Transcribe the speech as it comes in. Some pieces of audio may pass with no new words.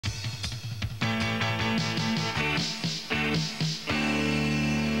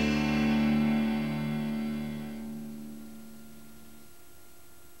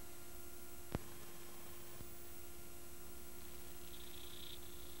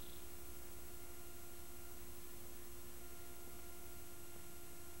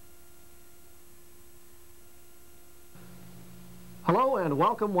Hello and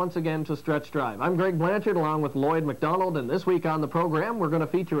welcome once again to Stretch Drive. I'm Greg Blanchard along with Lloyd McDonald, and this week on the program we're going to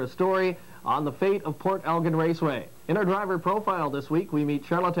feature a story on the fate of Port Elgin Raceway. In our driver profile this week we meet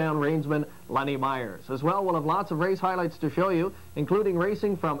Charlottetown reinsman Lenny Myers. As well, we'll have lots of race highlights to show you, including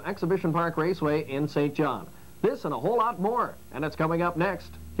racing from Exhibition Park Raceway in St. John. This and a whole lot more, and it's coming up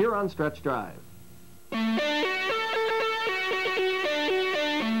next here on Stretch Drive.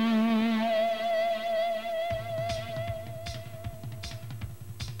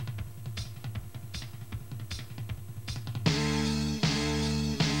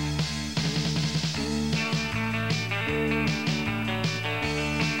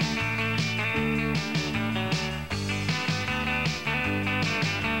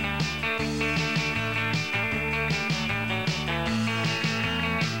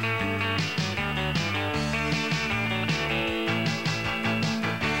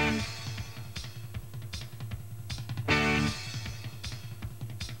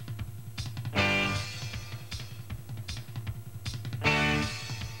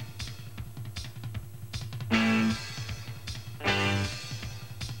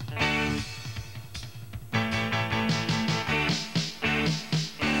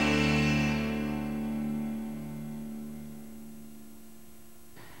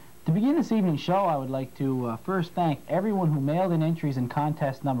 To begin this evening's show, I would like to first thank everyone who mailed in entries in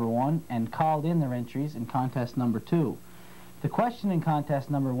contest number 1 and called in their entries in contest number 2. The question in contest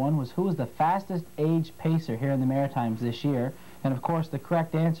number 1 was who is the fastest age pacer here in the Maritimes this year, and of course the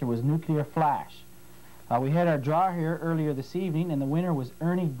correct answer was Nuclear Flash. We had our draw here earlier this evening, and the winner was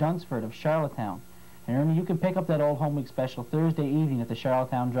Ernie Dunsford of Charlottetown. And Ernie, you can pick up that Old Home Week special Thursday evening at the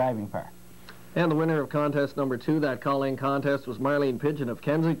Charlottetown Driving Park. And the winner of contest number 2, that calling contest, was Marlene Pigeon of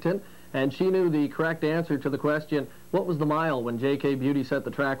Kensington, and she knew the correct answer to the question, what was the mile when J.K. Beauty set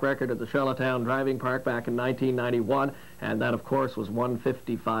the track record at the Charlottetown Driving Park back in 1991, and that, of course, was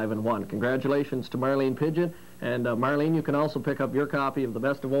 1:55.1. Congratulations to Marlene Pigeon, and Marlene, you can also pick up your copy of the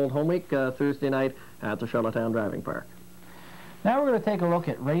Best of Old Home Week Thursday night at the Charlottetown Driving Park. Now we're going to take a look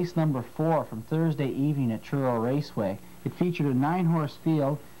at race number 4 from Thursday evening at Truro Raceway. It featured a 9-horse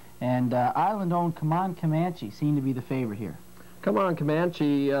field, and Island-owned Come On Comanche seemed to be the favorite here. Come On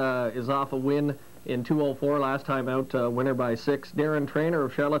Comanche is off a win in 2:04 last time out, winner by 6. Darren Trainer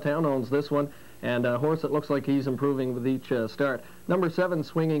of Charlottetown owns this one, and a horse that looks like he's improving with each start. Number 7,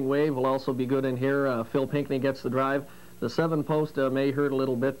 Swinging Wave, will also be good in here. Phil Pinckney gets the drive. The 7 post may hurt a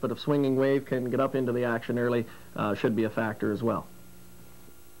little bit, but if Swinging Wave can get up into the action early, should be a factor as well.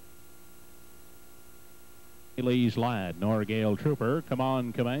 Lee's Lad, Norgale Trooper, Come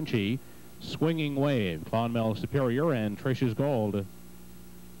On Comanche, Swinging Wave, Clonmel Superior, and Trish's Gold.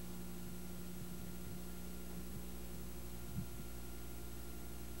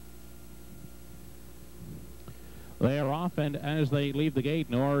 They are off, and as they leave the gate,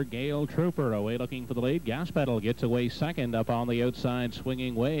 Norgale Trooper away looking for the lead. Gas Pedal gets away second. Up on the outside,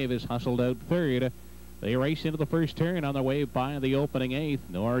 Swinging Wave is hustled out third. They race into the first turn on their way by the opening 8th.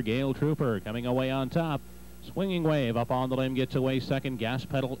 Norgale Trooper coming away on top. Swinging Wave up on the limb gets away second. Gas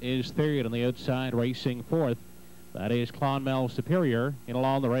Pedal is third on the outside, racing fourth. That is Clonmel Superior. In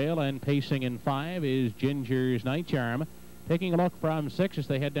along the rail and pacing in 5 is Ginger's Night Charm. Taking a look from 6 as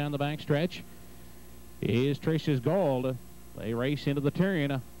they head down the back stretch is Trish's Gold. They race into the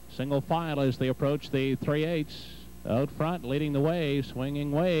turn. Single file as they approach the 3/8. Out front, leading the way,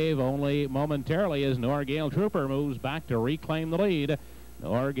 Swinging Wave only momentarily as Norgale Trooper moves back to reclaim the lead.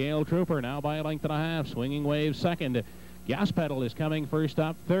 Norgale Trooper now by a length and a half. Swinging Wave second. Gas Pedal is coming first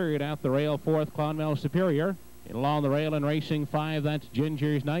up. Third at the rail. Fourth, Clonmel Superior. In along the rail and racing 5, that's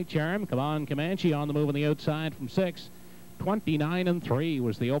Ginger's Night Charm. Come On Comanche on the move on the outside from 6. 29-3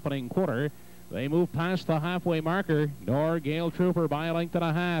 was the opening quarter. They move past the halfway marker. Norgale Trooper by a length and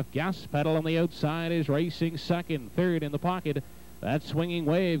a half. Gas Pedal on the outside is racing second. Third in the pocket, that's Swinging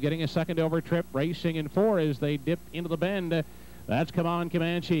Wave getting a second over trip. Racing in 4 as they dip into the bend. That's Come On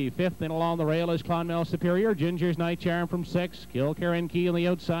Comanche. Fifth in along the rail is Clonmel Superior. Ginger's Night Charm from 6. Kilkerran Key on the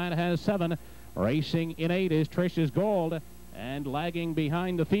outside has 7. Racing in 8 is Trish's Gold. And lagging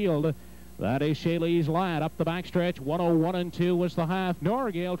behind the field, that is Shaylee's Lad. Up the backstretch, 1:01.2 was the half.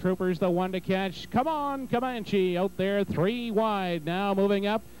 Norgale Trooper's the one to catch. Come On Comanche out there 3 wide. Now moving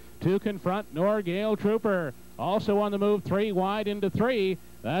up to confront Norgale Trooper. Also on the move 3 wide into 3.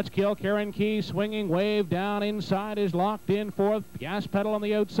 That's Kilkerran Key. Swinging Wave down inside is locked in 4th. Gas Pedal on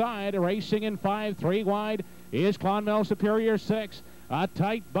the outside. Racing in 5, 3 wide is Clonmel Superior 6. A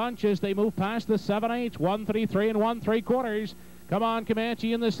tight bunch as they move past the 7/8. 1:33 and 1/3. Come On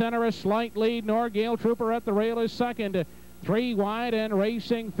Comanche in the center, a slight lead. Norgale Trooper at the rail is second. 3 wide and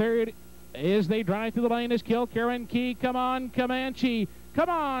racing third as they drive through the lane is Kilkerran Key. Come on, Comanche. Come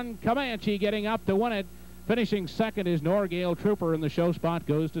on, Comanche getting up to win it. Finishing second is Norgale Trooper, and the show spot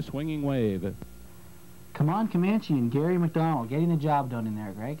goes to Swinging Wave. Come on, Comanche and Gary McDonald getting the job done in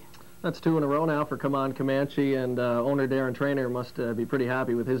there, Greg. That's 2 in a row now for Come On Comanche, and owner Darren Trainer must be pretty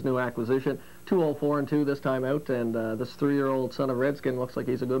happy with his new acquisition. 204-2 this time out, and this 3-year-old son of Redskin looks like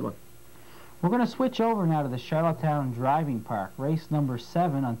he's a good one. We're going to switch over now to the Charlottetown Driving Park, race number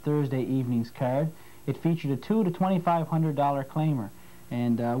 7 on Thursday evening's card. It featured a $2 to $2,500 claimer,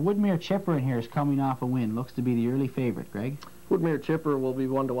 and Woodmere Chipper in here is coming off a win. Looks to be the early favorite, Greg. Woodmere Chipper will be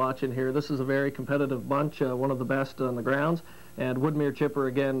one to watch in here. This is a very competitive bunch, one of the best on the grounds. And Woodmere Chipper,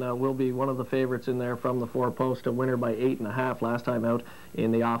 again, will be one of the favorites in there from the 4-post, a winner by 8.5 last time out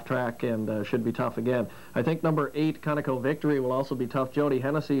in the off-track, and should be tough again. I think number 8, Conoco Victory, will also be tough. Jody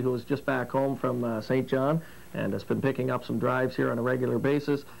Hennessy, who is just back home from St. John and has been picking up some drives here on a regular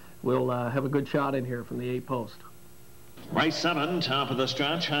basis, will have a good shot in here from the 8-post. Race 7, top of the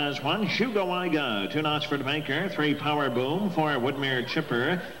stretch, has 1 Hugo Iga, 2 Knotsford Maker, 3 Power Boom, 4 Woodmere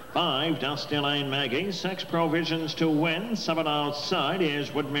Chipper, 5 Dusty Lane Maggie, 6 Provisions to Win, 7 outside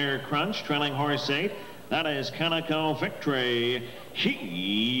is Woodmere Crunch, trailing horse 8. That is Conoco Victory. Here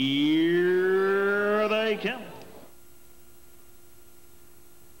they come.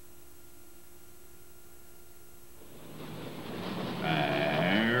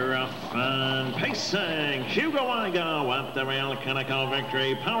 Pacing, Hugo Igo up the rail, Conoco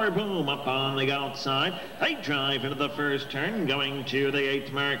Victory, Power Boom up on the outside. They drive into the first turn, going to the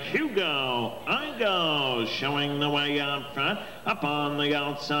 8th mark. Hugo Igo showing the way up front, up on the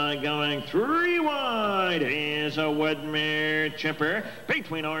outside, going 3 wide. Here's a Woodmere Chipper.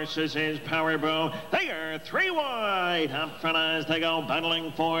 Between horses is Power Boom. They are 3 wide up front as they go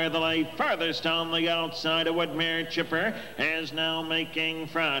battling for the lead. Farthest on the outside, a Woodmere Chipper is now making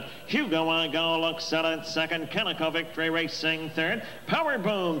front. Hugo Igo looks at it second. Conoco Victory racing third. Power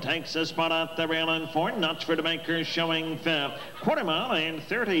Boom takes a spot at the rail in fourth. Knotsford Maker showing fifth. Quarter mile in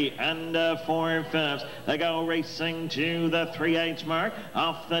 30 and 4/5. They go racing to the 3/8 mark.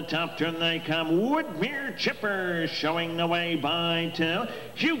 Off the top turn they come. Woodmere Chipper showing the way by 2.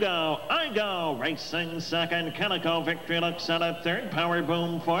 Hugo Igo racing second. Conoco Victory looks at it third. Power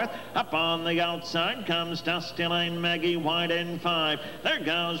Boom fourth. Up on the outside comes Dusty Lane Maggie wide in 5. There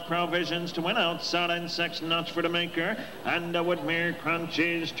goes Provisions to Win outside in 6. Knotsford Maker and Woodmere Crunch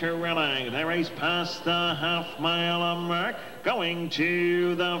is trailing. They race past the half-mile mark, going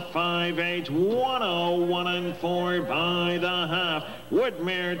to the 5/8, 101 4 by the half.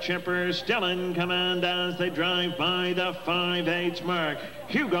 Woodmere Chipper still in command as they drive by the 5/8 mark.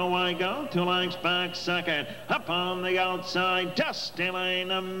 Hugo Igo 2 lengths back second. Up on the outside, Dusty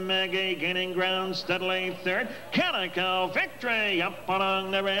Lane Maggie gaining ground steadily third. Conoco Victory up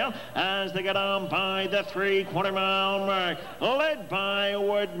along the rail as they get on by the 3/4 mile mark. Led by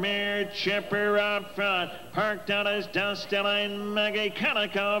Woodmere Chipper up front. Parked out is Dusty Lane Maggie.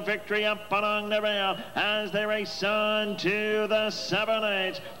 Conoco Victory up along the rail as they race on to the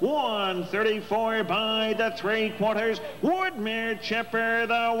 7/8. 1:34 by the 3/4. Woodmere Chipper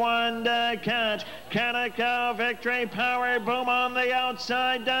the one to catch. Conoco Victory, Power Boom on the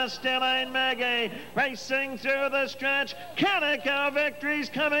outside. Dusty Lane Maggie racing through the stretch. Conoco Victory's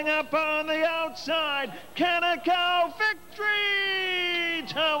coming up on the outside. Conoco Victory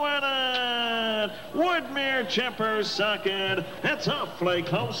to win it. Woodmere Chipper second. It's awfully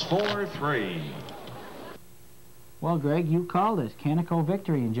close, 4-3. Well, Greg, you called it. Conoco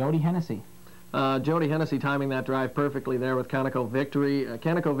Victory and Jody Hennessy. Jody Hennessy timing that drive perfectly there with Conoco Victory.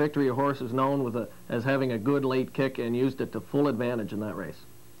 Conoco Victory, a horse is known as having a good late kick and used it to full advantage in that race.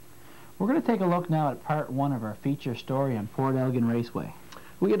 We're going to take a look now at part 1 of our feature story on Port Elgin Raceway.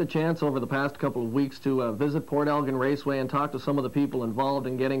 We had a chance over the past couple of weeks to visit Port Elgin Raceway and talk to some of the people involved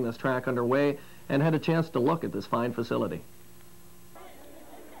in getting this track underway, and had a chance to look at this fine facility.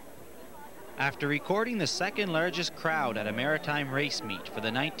 After recording the second largest crowd at a maritime race meet for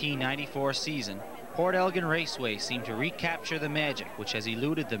the 1994 season, Port Elgin Raceway seemed to recapture the magic which has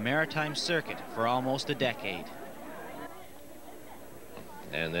eluded the maritime circuit for almost a decade.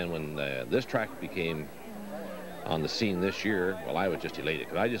 And then when this track became on the scene this year, well, I was just elated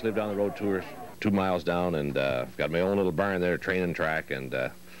because I just lived down the road 2 miles down, and got my own little barn there, training track, and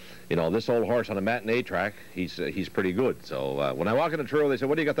you know, this old horse on a matinee track, he's pretty good. So when I walk in the trail, they say,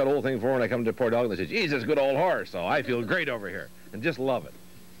 "What do you got that old thing for?" And I come to Port Elgin, they say, "Geez, it's a good old horse." So I feel great over here and just love it.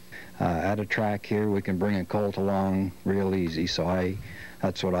 At a track here, we can bring a colt along real easy. So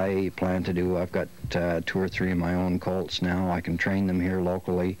that's what I plan to do. I've got 2 or 3 of my own colts now. I can train them here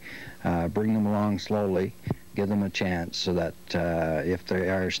locally, bring them along slowly, give them a chance so that if they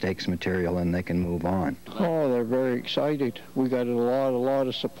are stakes material, then they can move on. Oh, they're very excited. We got a lot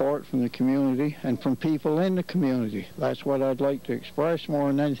of support from the community and from people in the community. That's what I'd like to express more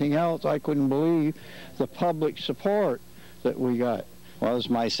than anything else. I couldn't believe the public support that we got. Well, it's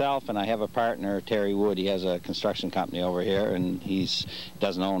myself, and I have a partner, Terry Wood. He has a construction company over here, and he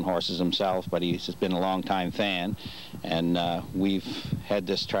doesn't own horses himself, but he's just been a long-time fan. And we've had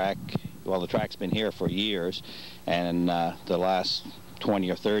this track, well, the track's been here for years, and the last 20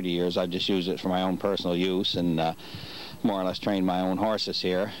 or 30 years I've just used it for my own personal use and more or less trained my own horses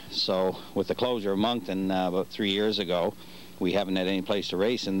here. So with the closure of Moncton about 3 years ago, we haven't had any place to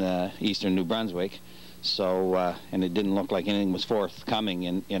race in the eastern New Brunswick. So, and it didn't look like anything was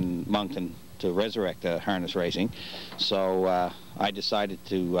forthcoming in Moncton to resurrect harness racing. So I decided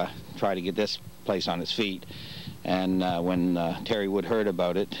to try to get this place on its feet. And when Terry Wood heard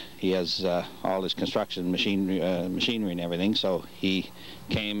about it, he has all his construction machinery and everything, so he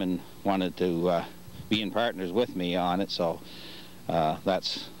came and wanted to be in partners with me on it. So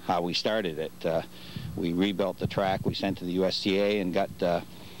that's how we started it. We rebuilt the track, we sent to the USTA and got the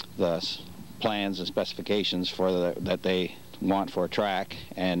plans and specifications for that they want for a track,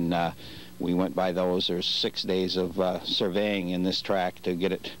 and we went by those. There's 6 days of surveying in this track to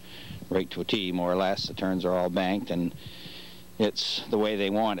get it right to a T, more or less. The turns are all banked, and it's the way they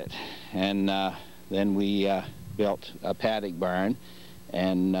want it. And then we built a paddock barn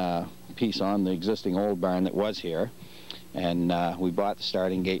and piece on the existing old barn that was here, and we bought the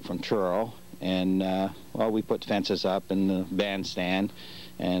starting gate from Truro, and well, we put fences up in the bandstand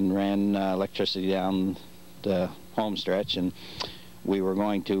and ran electricity down the home stretch, and we were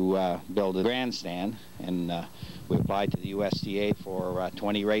going to build a grandstand, and we applied to the USDA for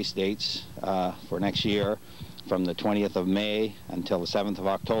 20 race dates for next year from the 20th of May until the 7th of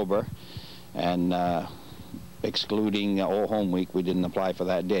October, and excluding Old Home Week, we didn't apply for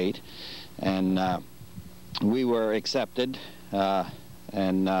that date, and we were accepted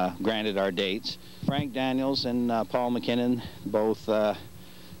and granted our dates. Frank Daniels and Paul McKinnon both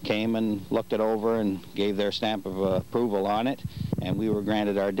came and looked it over and gave their stamp of approval on it, and we were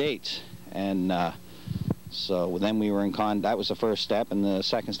granted our dates. And so then we were in that was the first step, and the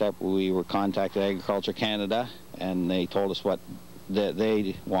second step, we were contacted Agriculture Canada, and they told us what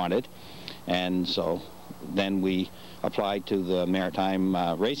they wanted. And so then we applied to the Maritime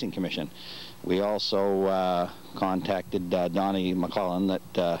Racing Commission. We also contacted Donnie McClellan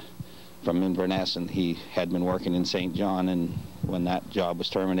from Inverness, and he had been working in St. John, and when that job was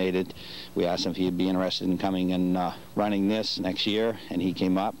terminated, we asked him if he'd be interested in coming and running this next year, and he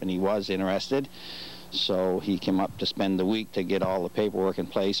came up and he was interested. So he came up to spend the week to get all the paperwork in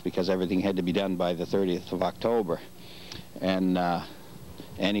place, because everything had to be done by the 30th of October. And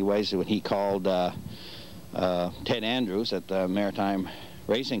anyways, when he called Ted Andrews at the Maritime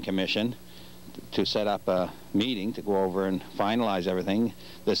Racing Commission to set up a meeting to go over and finalize everything,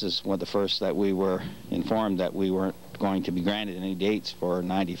 this is one of the first that we were informed that we weren't going to be granted any dates for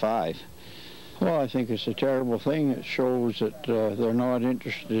 '95. Well, I think it's a terrible thing. It shows that they're not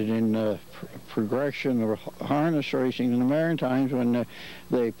interested in progression or harness racing in the Maritimes when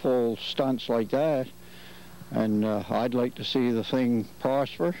they pull stunts like that. And I'd like to see the thing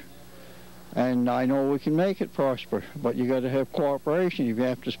prosper. And I know we can make it prosper, but you got to have cooperation. If you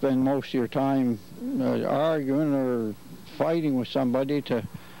have to spend most of your time arguing or fighting with somebody to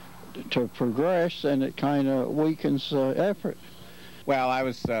progress, then it kind of weakens effort. Well, I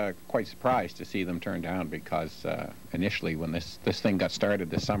was quite surprised to see them turn down, because initially when this thing got started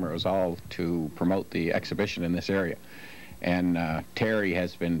this summer, it was all to promote the exhibition in this area. And Terry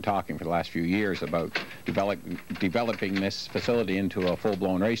has been talking for the last few years about developing this facility into a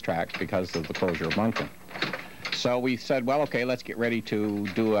full-blown racetrack because of the closure of Moncton. So we said, well, okay, let's get ready to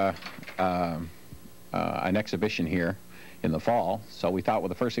do an exhibition here in the fall. So we thought, well,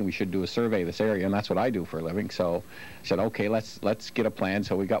 the first thing we should do is survey this area, and that's what I do for a living. So I said, okay, let's get a plan.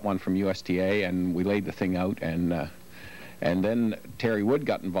 So we got one from USTA, and we laid the thing out, and then Terry Wood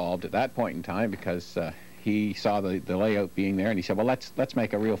got involved at that point in time, because he saw the layout being there, and he said, well, let's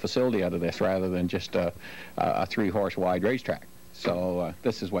make a real facility out of this rather than just a 3-horse wide racetrack. So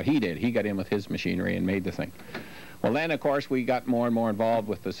this is what he did. He got in with his machinery and made the thing. Well, then, of course, we got more and more involved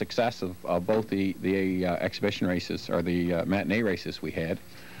with the success of both the exhibition races, or the matinee races we had.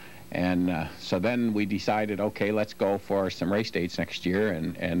 And so then we decided, okay, let's go for some race dates next year,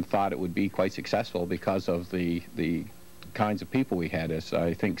 and thought it would be quite successful because of the kinds of people we had. As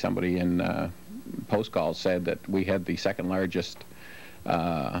I think somebody in post calls said, that we had the second largest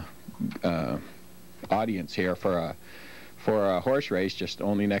audience here for a horse race, just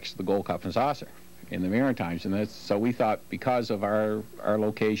only next to the Gold Cup and Saucer. in the Maritimes, and so we thought because of our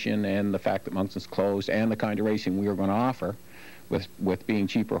location and the fact that Monkson's closed and the kind of racing we were going to offer, with being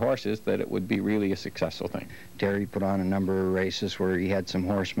cheaper horses, that it would be really a successful thing. Terry put on a number of races where he had some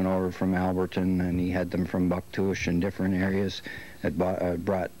horsemen over from Alberton, and he had them from Bucktouche and different areas. It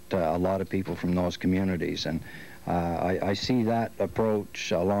brought a lot of people from those communities, and I see that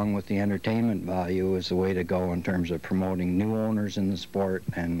approach, along with the entertainment value, as the way to go in terms of promoting new owners in the sport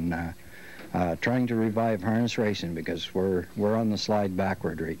and trying to revive harness racing, because we're on the slide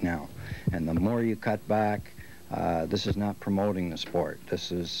backward right now. And the more you cut back, this is not promoting the sport.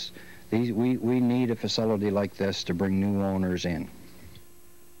 We need a facility like this to bring new owners in.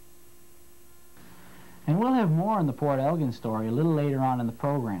 And we'll have more on the Port Elgin story a little later on in the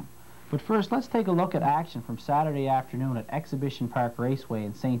program. But first, let's take a look at action from Saturday afternoon at Exhibition Park Raceway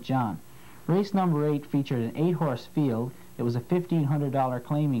in St. John. Race number 8 featured an 8-horse field. It was a $1,500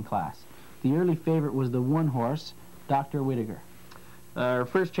 claiming class. The early favorite was the 1-horse, Dr. Whittaker. Our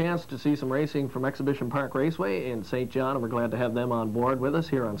first chance to see some racing from Exhibition Park Raceway in St. John, and we're glad to have them on board with us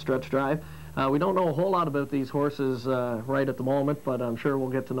here on Stretch Drive. We don't know a whole lot about these horses right at the moment, but I'm sure we'll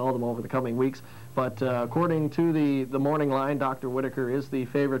get to know them over the coming weeks. But according to the morning line, Dr. Whittaker is the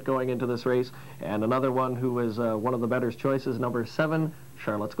favorite going into this race, and another one who is one of the bettor's choices, number 7,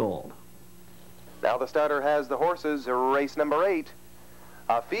 Charlotte's Gold. Now the starter has the horses, race number 8.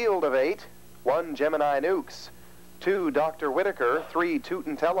 A field of 8, 1 Gemini Nukes, 2 Dr. Whittaker, 3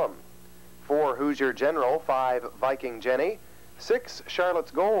 Tootin' Tellum, 4 Hoosier General, 5 Viking Jenny, 6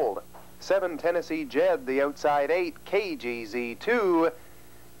 Charlotte's Gold, 7 Tennessee Jed, the outside 8 KGZ2.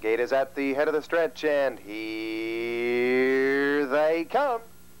 Gate is at the head of the stretch, and here they come.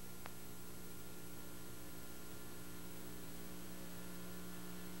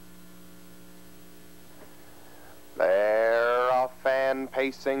 They're off and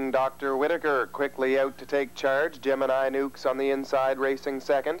pacing. Dr. Whittaker quickly out to take charge. Gemini Nukes on the inside racing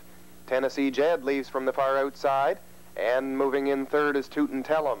second. Tennessee Jed leaves from the far outside. And moving in third is Tootin'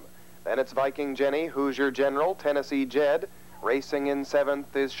 Tellum. Then it's Viking Jenny, Hoosier General, Tennessee Jed. Racing in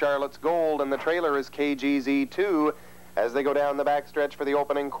seventh is Charlotte's Gold, and the trailer is KGZ2. As they go down the backstretch for the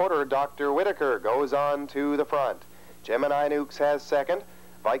opening quarter, Dr. Whittaker goes on to the front. Gemini Nukes has second.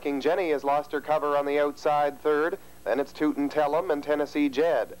 Viking Jenny has lost her cover on the outside third. Then it's Tootin' Tellum and Tennessee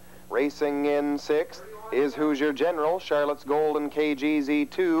Jed. Racing in sixth is Hoosier General, Charlotte's Gold, and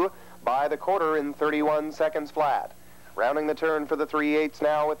KGZ2 by the quarter in 31 seconds flat. Rounding the turn for the 3/8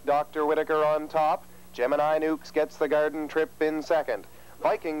 now with Dr. Whittaker on top. Gemini Nukes gets the Garden Trip in second.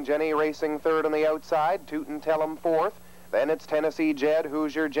 Viking Jenny racing third on the outside, Tootin' Tellum fourth. Then it's Tennessee Jed,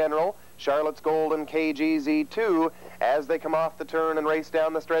 Hoosier General, Charlotte's Gold, and KGZ2 as they come off the turn and race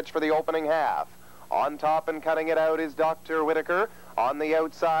down the stretch for the opening half. On top and cutting it out is Dr. Whittaker. On the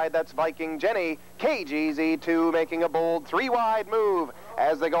outside, that's Viking Jenny. KGZ2 making a bold 3-wide move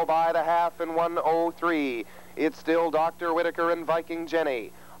as they go by the half in 1:03. It's still Dr. Whittaker and Viking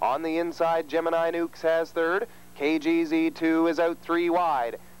Jenny. On the inside, Gemini Nukes has third. KGZ2 is out 3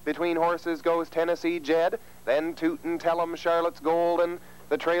 wide. Between horses goes Tennessee Jed, then Tootin' Tellum, Charlotte's Gold, and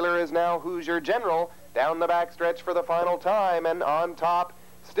the trailer is now Hoosier General. Down the backstretch for the final time, and on top,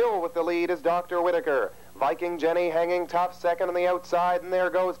 still with the lead, is Dr. Whittaker. Viking Jenny hanging tough second on the outside, and there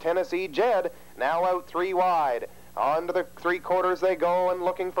goes Tennessee Jed, now out 3 wide. On to the 3/4 they go, and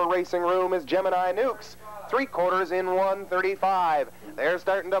looking for racing room is Gemini Nukes. 3/4 in 1:35. They're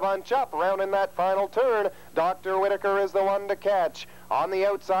starting to bunch up around in that final turn. Dr. Whittaker is the one to catch. On the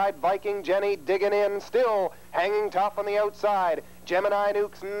outside, Viking Jenny digging in, still hanging tough on the outside. Gemini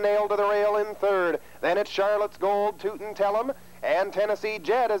Nukes nailed to the rail in third. Then it's Charlotte's Gold, Tootin' Tellum, and Tennessee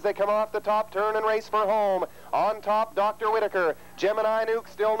Jed as they come off the top turn and race for home. On top, Dr. Whittaker. Gemini Nukes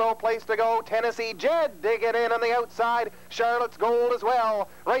still no place to go. Tennessee Jed digging in on the outside. Charlotte's Gold as well.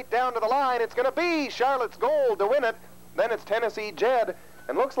 Right down to the line, it's going to be Charlotte's Gold to win it. Then it's Tennessee Jed,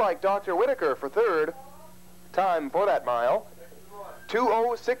 and looks like Dr. Whittaker for third. Time for that mile,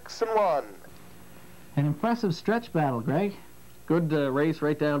 2:06.1. An impressive stretch battle, Greg. Good race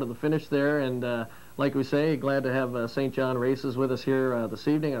right down to the finish there, and like we say, glad to have St. John races with us here this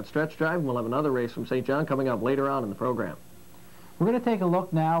evening on Stretch Drive. And we'll have another race from St. John coming up later on in the program. We're going to take a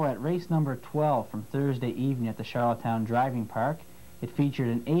look now at race number 12 from Thursday evening at the Charlottetown Driving Park. It featured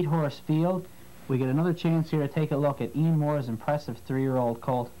an 8-horse field. We get another chance here to take a look at Ian Moore's impressive 3-year-old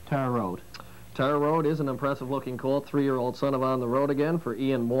colt, Tara Road. Tara Road is an impressive-looking colt, 3-year-old son of On the Road again for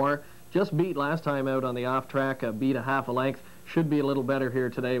Ian Moore. Just beat last time out on the off-track, beat a half a length. Should be a little better here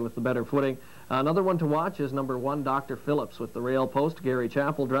today with the better footing. Another one to watch is number 1, Dr. Phillips, with the rail post, Gary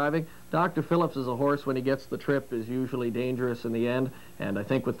Chappell driving. Dr. Phillips is a horse, when he gets the trip, is usually dangerous in the end, and I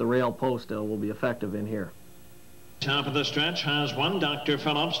think with the rail post, it will be effective in here. Top of the stretch has 1 Dr.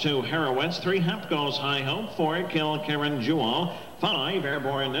 Phillips, 2 Harrowitz, 3 Hepgo's High Hope, 4 Kilkerran Jewel, 5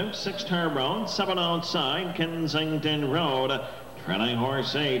 Airborne Nuke, 6 Tar Road, 7 outside Kensington Road. Trailing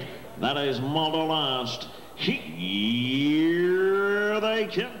horse 8, that is Modo Last. Here they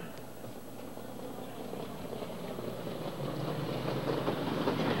come.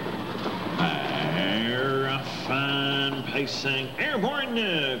 Fan pacing Airborne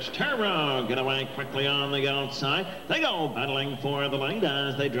Nukes. Terro get away quickly on the outside. They go battling for the lead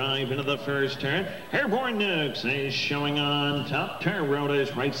as they drive into the first turn. Airborne Nukes is showing on top. Terro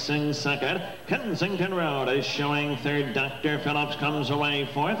is racing second. Kensington Road is showing third. Dr. Phillips comes away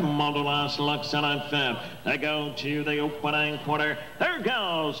fourth. Modulas looks at fifth. They go to the opening quarter. There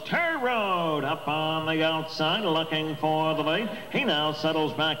goes Terro up on the outside looking for the lead. He now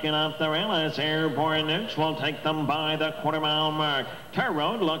settles back in at the rail as Airborne Nukes will take them by the quarter-mile mark. Tar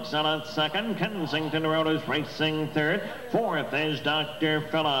Road looks on at second. Kensington Road is racing third. Fourth is Dr.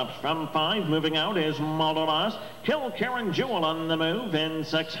 Phillips. From 5 moving out is Modulas. Kilkerran Jewel on the move. In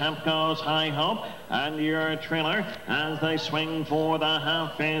 6 Hepgo's High Hope. And your trailer as they swing for the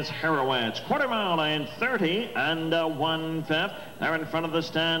half is Harrowitz. Quarter mile in 30 and 1/5. They're in front of the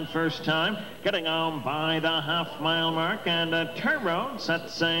stand first time. Getting on by the half-mile mark. And Tar Road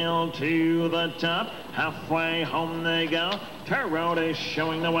sets sail to the top. Halfway home they go. Tar Road is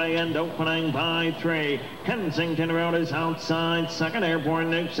showing the way and opening by 3. Kensington Road is outside second.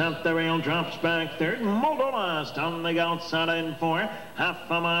 Airborne Nukes at the rail, drops back third. Modulas on the outside in 4.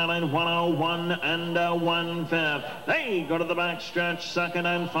 Half a mile in 1:01 and 1/5. They go to the backstretch second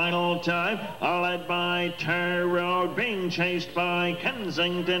and final time. Led by Tar Road, being chased by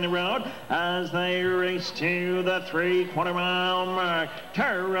Kensington Road as they race to the 3/4-mile mark.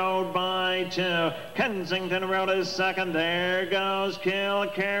 Tar Road by 2. Kensington Road is second. There goes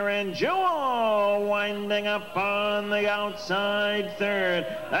Kilkerran Jewel winding up on the outside third.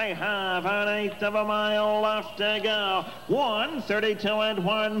 They have an 1/8 of a mile left to go. 1:32 and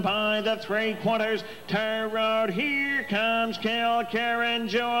 1 by the 3/4. Tar Road, here comes Kilkerran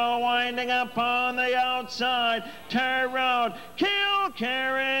Jewel winding up on the outside. Tar Road,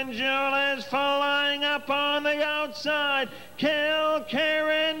 Kilkerran Jewel is flying up on the outside.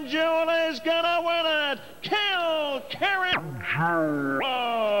 Kilkerran Jewel is gonna win it. Kilkerran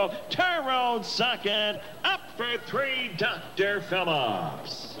Jewel. Tar Road second. Up for 3, Dr.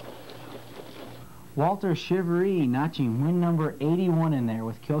 Phillips. Walter Chivry notching win number 81 in there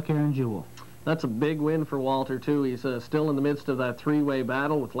with Kilkerran Jewel. That's a big win for Walter, too. He's still in the midst of that 3-way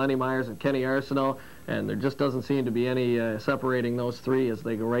battle with Lenny Myers and Kenny Arsenault, and there just doesn't seem to be any separating those 3 as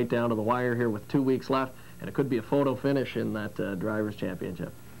they go right down to the wire here with 2 weeks left, and it could be a photo finish in that Drivers'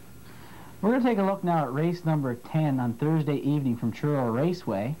 Championship. We're going to take a look now at race number 10 on Thursday evening from Truro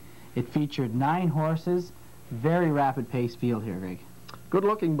Raceway. It featured 9 horses, very rapid pace field here, Greg.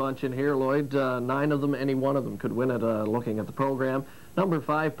 Good-looking bunch in here, Lloyd. 9 of them, any one of them could win it looking at the program. Number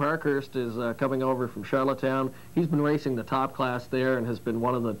 5, Parkhurst, is coming over from Charlottetown. He's been racing the top class there and has been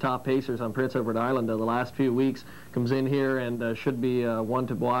one of the top pacers on Prince Edward Island the last few weeks. Comes in here and should be one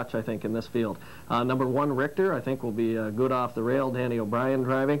to watch, I think, in this field. Number 1, Richter, I think will be good off the rail. Danny O'Brien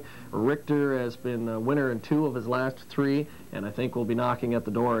driving. Richter has been a winner in 2 of his last 3, and I think will be knocking at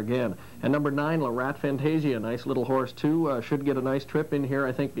the door again. And number 9, Larat Fantasia, nice little horse too. Should get a nice trip in here,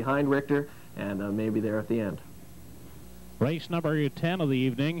 I think, behind Richter, and maybe there at the end. Race number 10 of the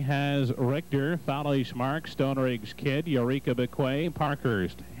evening has Richter, Fallish Mark, Stone Riggs Kid, Eureka Bequay,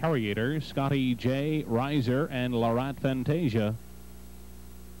 Parkhurst, Harriator, Scotty J, Riser, and Larat Fantasia.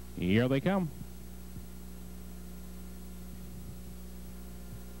 Here they come.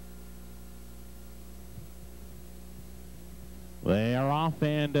 They are off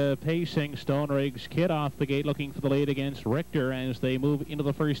and pacing. Stone Riggs Kid off the gate looking for the lead against Richter as they move into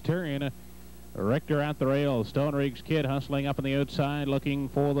the first turn. Richter at the rail. Stone Riggs Kid hustling up on the outside looking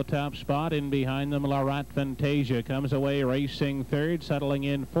for the top spot. In behind them, Larat Fantasia comes away racing third, settling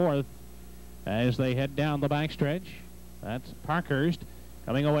in fourth as they head down the backstretch. That's Parkhurst.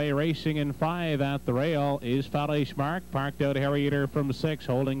 Coming away racing in 5 at the rail is Fallish Mark. Parked out Harriator from 6,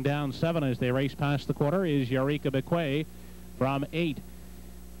 holding down 7 as they race past the quarter is Eureka Bequay from 8.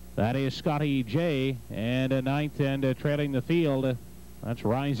 That is Scotty J. And a 9th and trailing the field. That's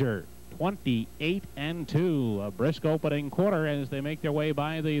Riser. 28 and 2. A brisk opening quarter as they make their way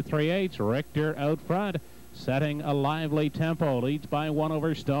by the 3/8. Richter out front, setting a lively tempo. Leads by 1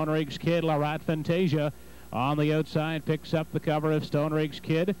 over Stone Riggs Kid. Larat Fantasia on the outside picks up the cover of Stone Riggs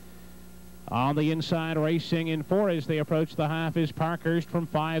Kid. On the inside, racing in 4 as they approach the half is Parkhurst from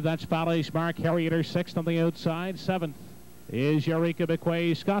 5. That's Fallish Mark. Harriator 6th on the outside. 7th is Eureka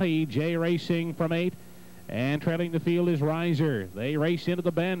McQuay. Scotty J racing from 8. And trailing the field is Riser. They race into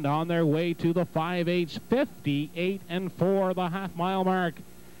the bend on their way to the 5/8, 58 and 4, the half-mile mark.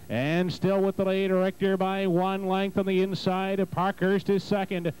 And still with the lead, Richter by 1 length on the inside. Parkhurst is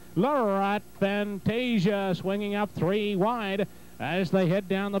second. Lorette Fantasia swinging up 3 wide as they head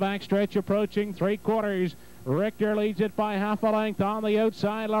down the backstretch, approaching 3/4. Richter leads it by half a length on the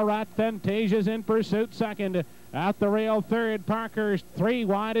outside. Lorette Fantasia's in pursuit second. At the rail third, Parkhurst. 3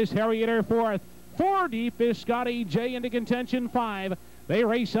 wide is Harriet fourth. 4 deep is Scotty J into contention 5. They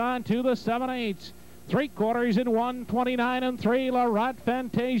race on to the 7/8. 3/4 in 1:29 and 3. Lorette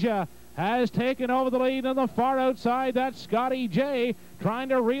Fantasia has taken over the lead on the far outside. That's Scotty J trying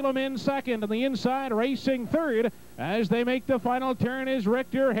to reel him in second. On the inside, racing third. As they make the final turn is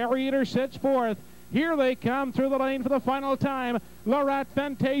Richter. Harriet sits fourth. Here they come through the lane for the final time. Lorette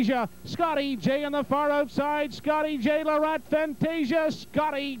Fantasia, Scotty J on the far outside. Scotty J, Lorette Fantasia,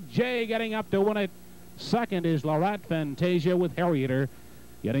 Scotty J getting up to win it. Second is Lorette Fantasia with Harriet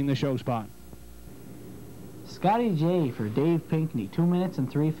getting the show spot. Scotty J for Dave Pinkney, 2 minutes and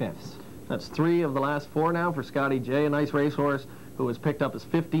 3/5. That's 3 of the last 4 now for Scotty J, a nice racehorse who has picked up his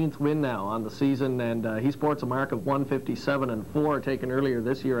 15th win now on the season, and he sports a mark of 157 and 4 taken earlier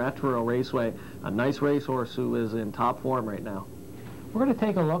this year at Truro Raceway. A nice racehorse who is in top form right now. We're going to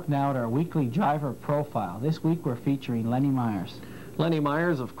take a look now at our weekly driver profile. This week we're featuring Lenny Myers. Lenny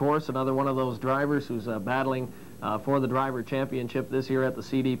Myers, of course, another one of those drivers who's battling for the driver championship this year at the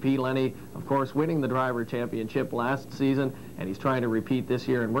CDP. Lenny, of course, winning the driver championship last season, and he's trying to repeat this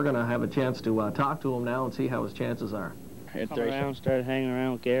year, and we're going to have a chance to talk to him now and see how his chances are. Come around, started hanging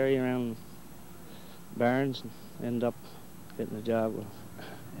around with Gary around Barnes, and ended up getting a job with him.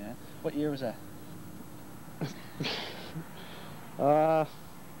 Yeah. What year was that?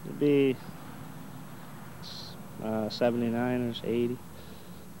 It'd be 79 or 80.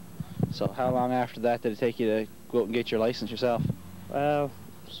 So how long after that did it take you to go out and get your license yourself? Well,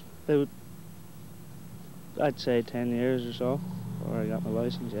 about, I'd say 10 years or so before I got my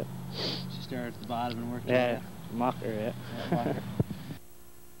license yet. She started at the bottom and worked Yeah, mocker, yeah. Mocker.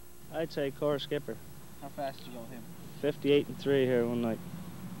 I'd say core skipper. How fast did you go with him? 58 and 3 here one night.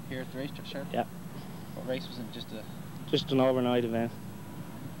 Here at the racetrack, sure? Yeah. What race was it? Just an overnight event.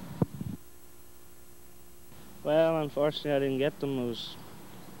 Well, unfortunately I didn't get them.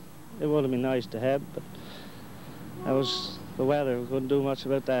 It would have been nice to have, but that was the weather. We couldn't do much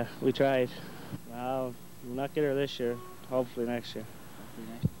about that. We tried. Well, we'll not get her this year. Hopefully next year.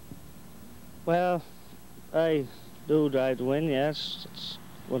 Well, I do drive to win, yes. It's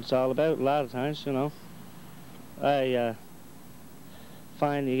what it's all about a lot of times, you know. I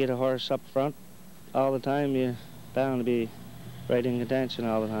find you get a horse up front all the time, you're bound to be right in contention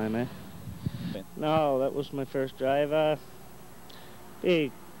all the time, eh? No, that was my first drive. Be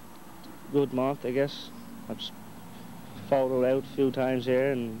a good month, I guess. I just folded out a few times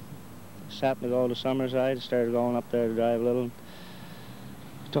here and just happened to go to Summerside. Started going up there to drive a little.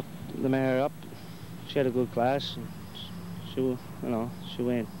 Took the mare up. She had a good class, and she won.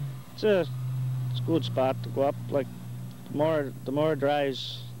 It's a good spot to go up. Like the more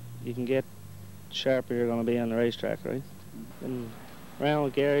drives you can get, the sharper you're going to be on the racetrack, right? Been around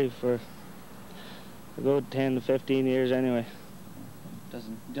with Gary for a good 10 to 15 years anyway.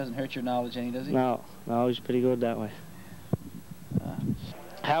 Doesn't hurt your knowledge any, does he? No, he's pretty good that way.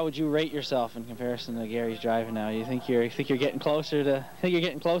 How would you rate yourself in comparison to Gary's driving now? You think you're getting closer to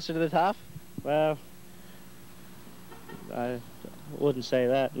the top? Well, I wouldn't say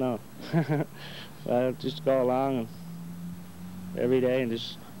that, no. Well, just go along and every day and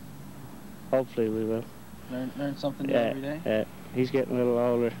just hopefully we will. Learn something new every day? Yeah, he's getting a little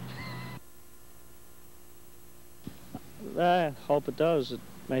older. I hope it does. It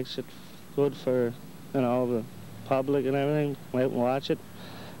makes it good for, the public and everything. Come out and watch it,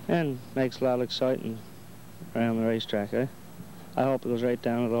 and makes a lot of exciting around the racetrack, eh? I hope it goes right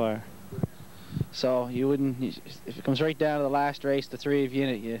down to the wire. So you wouldn't, if it comes right down to the last race, the 3 of you in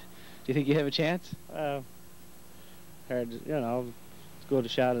it, do you think you have a chance? Hard, as good a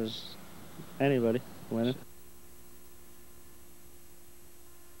shot as anybody winning.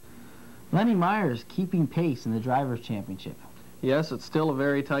 Lenny Myers keeping pace in the Drivers' Championship. Yes, it's still a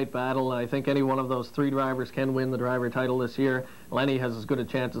very tight battle. I think any one of those 3 drivers can win the driver title this year. Lenny has as good a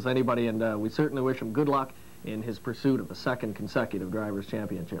chance as anybody, and we certainly wish him good luck in his pursuit of a 2nd consecutive Drivers'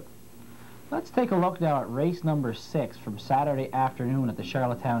 Championship. Let's take a look now at race number 6 from Saturday afternoon at the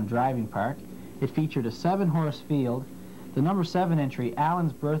Charlottetown Driving Park. It featured a 7-horse field. The number 7 entry,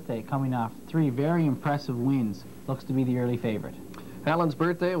 Allen's Birthday, coming off 3 very impressive wins, looks to be the early favorite. Alan's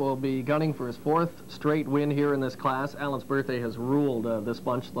Birthday will be gunning for his 4th straight win here in this class. Alan's Birthday has ruled this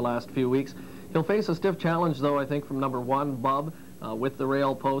bunch the last few weeks. He'll face a stiff challenge, though, I think, from number 1, Bub. With the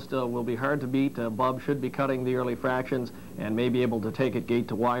rail post will be hard to beat. Bub should be cutting the early fractions and may be able to take it gate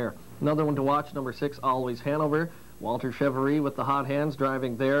to wire. Another one to watch, number 6, Always Hanover. Walter Chevrolet with the hot hands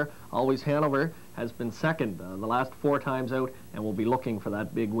driving there. Always Hanover has been second the last 4 times out and will be looking for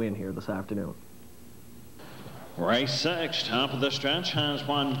that big win here this afternoon. Race 6, top of the stretch, has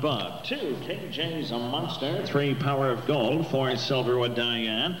 1 Bub, 2 KJ's a Monster, 3 Power of Gold, 4 Silverwood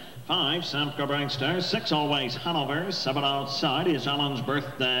Diane, 5 Samco Bright Star, 6 Always Hanover, 7 outside is Alan's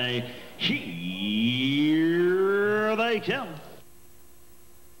Birthday. Here they come.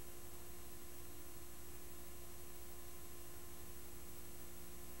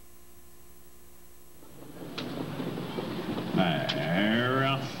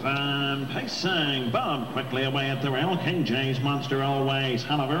 Pacing, Bub quickly away at the rail. KJ's Monster Always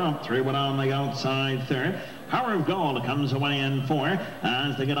Hanover up through it on the outside 3rd. Power of Gold comes away in 4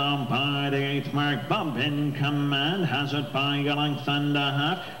 as they get on by the 8th mark. Bub in command, has it by a length and a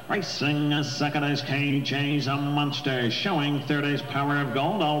half. Racing a second is KJ's a Monster. Showing 3rd is Power of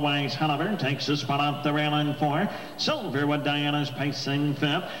Gold. Always Hanover takes a spot at the rail in 4. Silverwood Diana's pacing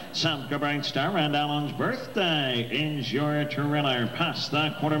 5th. Samco Bright Star and Alan's Birthday is your thriller. Past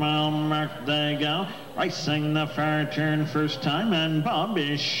the quarter-mile mark they go. Racing the far turn first time, and Bub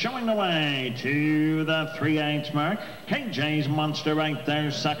is showing the way to the 3/8 mark. KJ's Monster right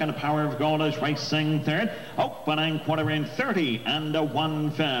there second. Power of Gold is racing 3rd. Opening quarter in 30 and a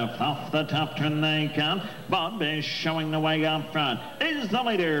 1/5. Off the top turn they come. Bub is showing the way up front. Is the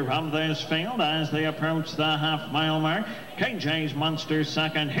leader of this field as they approach the half-mile mark. KJ's Monster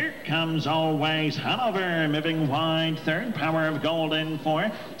second. Here comes Always Hanover moving wide 3rd. Power of Gold in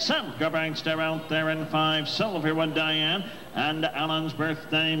 4. Samco Bright Star out there in 5. Silverwood Diane and Alan's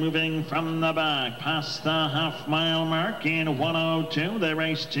Birthday moving from the back past the half-mile mark in 1:02. They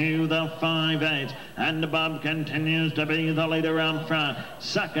race to the 5/8 and Bub continues to be the leader up front.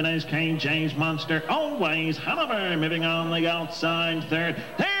 Second is KJ's Monster. Always Hanover moving on the outside 3rd.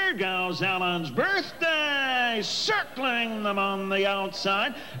 There goes Alan's Birthday circling them on the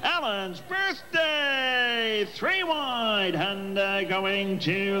outside. Alan's Birthday 3 wide and going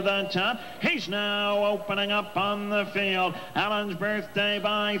to the top. He's now opening up on the field. Alan's Birthday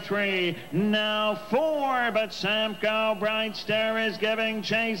by 3, now 4, but Samco Bright Star is giving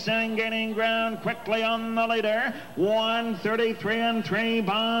chase and gaining ground quickly on the leader. 1:33 and 3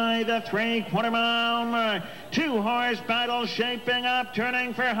 by the 3/4-mile mark. 2-horse battle shaping up,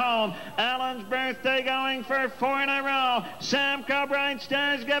 turning for home. Alan's Birthday going for 4 in a row. Samco Bright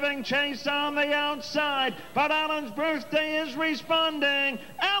Star is giving chase on the outside, but Alan's Birthday is responding.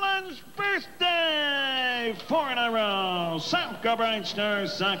 Alan's Birthday 4 in a row. Samco Bright Star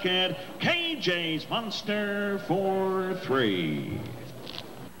second. KJ's Monster 4-3.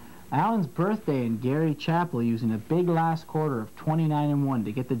 Alan's Birthday and Gary Chappell using a big last quarter of 29-1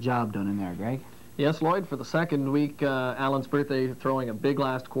 to get the job done in there, Greg. Yes, Lloyd, for the second week, Alan's Birthday throwing a big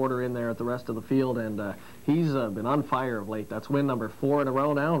last quarter in there at the rest of the field, and he's been on fire of late. That's win number 4 in a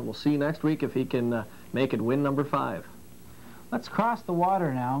row now, and we'll see next week if he can make it win number 5. Let's cross the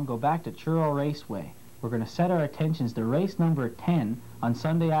water now and go back to Truro Raceway. We're going to set our attentions to race number 10 on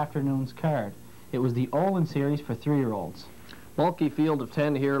Sunday afternoon's card. It was the Olin Series for 3-year-olds. Bulky field of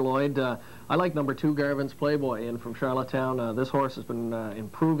 10 here, Lloyd. I like number 2, Garvin's Playboy, in from Charlottetown. This horse has been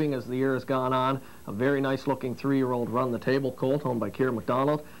improving as the year has gone on. A very nice-looking 3-year-old run-the-table colt owned by Keir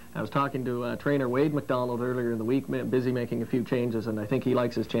McDonald. I was talking to trainer Wade McDonald earlier in the week, busy making a few changes, and I think he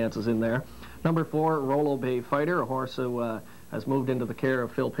likes his chances in there. Number 4, Rollo Bay Fighter, a horse who has moved into the care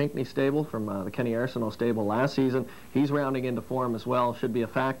of Phil Pinckney's stable from the Kenny Arsenault stable last season. He's rounding into form as well, should be a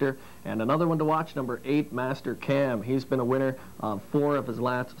factor. And another one to watch, number 8, Master Cam. He's been a winner of 4 of his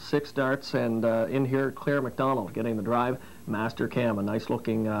last 6 starts, and in here, Claire McDonald getting the drive. Master Cam, a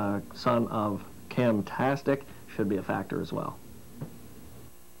nice-looking son of Camtastic, should be a factor as well.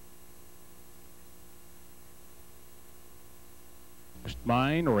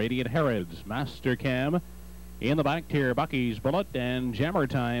 Mine, Radiant Herods, Master Cam. In the back tier, Bucky's Bullet and Jammer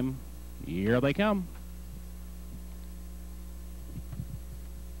Time. Here they come.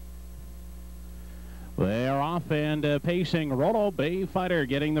 They're off and pacing. Rollo Bay Fighter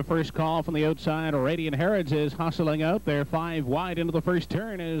getting the first call from the outside. Radiant Herods is hustling out. They're 5 wide into the first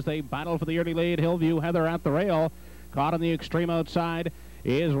turn as they battle for the early lead. Hillview Heather at the rail. Caught on the extreme outside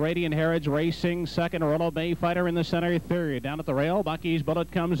is Radiant Herods racing second. Rollo Bay Fighter in the center third. Down at the rail, Bucky's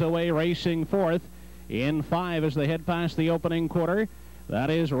Bullet comes away racing fourth. In 5 as they head past the opening quarter. That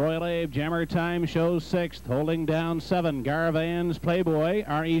is Royal Abe. Jammer Time shows 6th, holding down 7. Garvan's Playboy.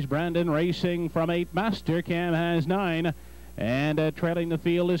 RE's Brandon racing from 8. Master Cam has 9. And trailing the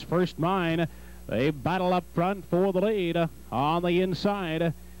field is First Mine. They battle up front for the lead on the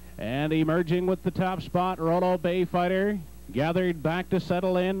inside. And emerging with the top spot, Rollo Bay Fighter. Gathered back to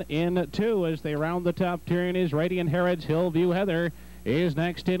settle in 2 as they round the top turn is Radiant Herod's Hillview Heather is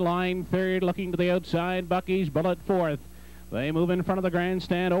next in line. 3rd, looking to the outside, Bucky's Bullet 4th. They move in front of the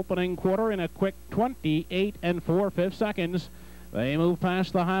grandstand opening quarter in a quick 28 4/5 seconds. They move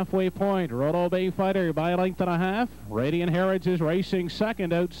past the halfway point. Rollo Bay Fighter by a length and a half. Radiant Herod's is racing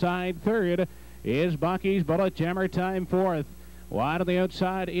 2nd. Outside 3rd is Bucky's Bullet. Jammer Time 4th. Wide on the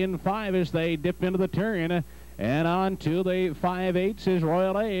outside in 5 as they dip into the turn. And on to the 5/8 is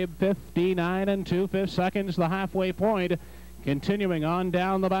Royal Abe. 59 2/5 seconds, the halfway point. Continuing on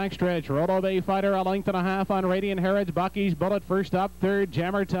down the backstretch, Rollo Bay Fighter a length and a half on Radiant Herod's. Bucky's Bullet first up, 3rd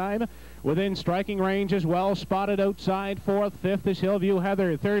Jammer Time within striking range as well, spotted outside 4th. 5th is Hillview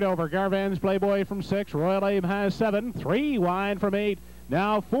Heather. 3rd over Garvan's Playboy from 6. Royal Abe has 7. 3 wide from 8.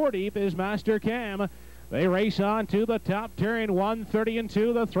 Now 4 deep is Master Cam. They race on to the top turn, 1:30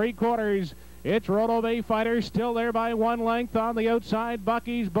 2 the 3/4. It's Rollo Bay Fighter still there by 1 length on the outside.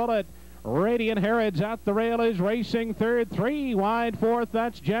 Bucky's Bullet. Radiant Herod's at the rail is racing 3rd. 3 wide 4th.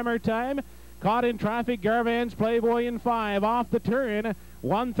 That's Jammer Time. Caught in traffic, Garvan's Playboy in 5. Off the turn,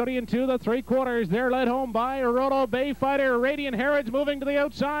 1:30 2 the 3/4. They're led home by Rollo Bay Fighter. Radiant Herod's moving to the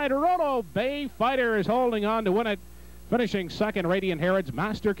outside. Rollo Bay Fighter is holding on to win it. Finishing 2nd, Radiant Herod's.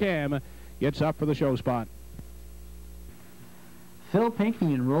 Master Cam gets up for the show spot. Phil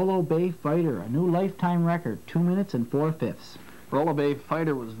Pinckney and Rollo Bay Fighter, a new lifetime record, 2 minutes and 4/5. Rollo Bay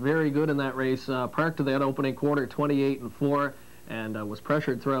Fighter was very good in that race. Parked to that opening quarter, 28 4, and was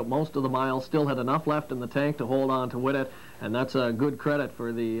pressured throughout most of the mile. Still had enough left in the tank to hold on to win it, and that's a good credit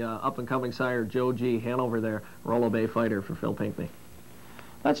for the up-and-coming sire Joe G. Hanover there. Rollo Bay Fighter for Phil Pinckney.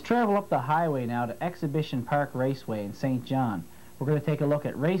 Let's travel up the highway now to Exhibition Park Raceway in St. John. We're going to take a look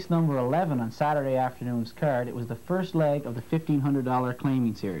at race number 11 on Saturday afternoon's card. It was the first leg of the $1,500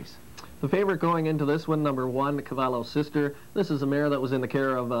 claiming series. The favorite going into this one, number 1, Cavallo Sister. This is a mare that was in the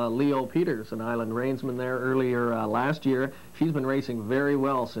care of Leo Peters, an Island reinsman there earlier last year. She's been racing very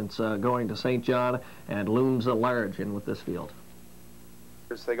well since going to St. John and looms large in with this field.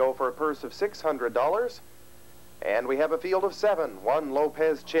 They go for a purse of $600. And we have a field of 7. 1,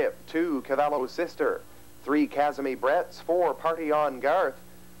 Lopez Chip. 2, Cavallo Sister. 3, Casimir Bretts. 4, Party on Garth.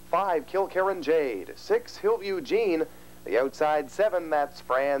 5, Kilkerran Jade. 6, Hillview Jean. The outside 7, that's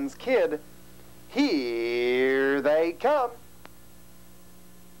Fran's Kid. Here they come.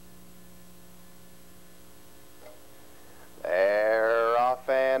 They're off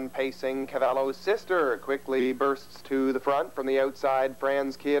and pacing. Cavallo Sister quickly bursts to the front. From the outside,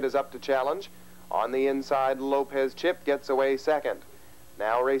 Fran's Kid is up to challenge. On the inside, Lopez Chip gets away 2nd.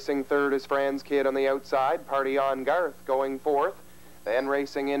 Now racing 3rd is Fran's Kid on the outside. Party on Garth going 4th. Then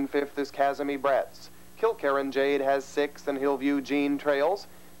racing in 5th is Casimir Bretts. Kilkerran Jade has 6th and Hillview Jean trails.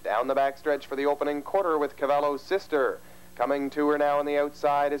 Down the backstretch for the opening quarter with Cavallo Sister. Coming to her now on the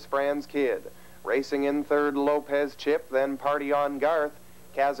outside is Fran's Kid. Racing in 3rd, Lopez Chip, then Party on Garth.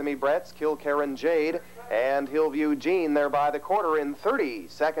 Casimir Bretts, Kilkerran Jade, and Hillview Jean there by the quarter in 30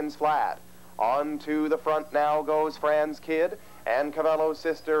 seconds flat. On to the front now goes Fran's Kid, and Cavallo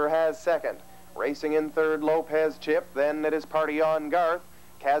Sister has 2nd. Racing in 3rd, Lopez Chip, then it is Party on Garth.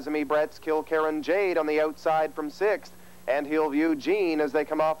 Casimir Bretts, Kilkerran Jade on the outside from 6th, and Hillview Jean as they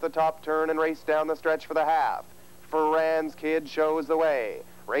come off the top turn and race down the stretch for the half. Fran's Kid shows the way.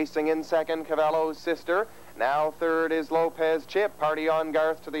 Racing in 2nd, Cavallo Sister. Now 3rd is Lopez Chip. Party on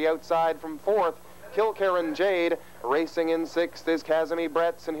Garth to the outside from 4th. Kilkerran Jade. Racing in 6th is Casimir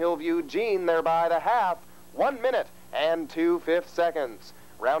Bretts and Hillview Jean there by the half. 1 minute and 2/5 seconds.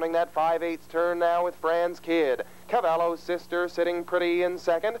 Rounding that 5/8 turn now with Fran's Kid. Cavallo Sister sitting pretty in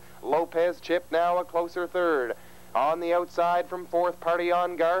 2nd. Lopez Chip now a closer 3rd. On the outside from 4th, Party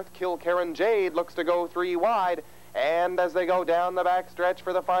on Garth. Kilkerran Jade looks to go 3 wide. And as they go down the backstretch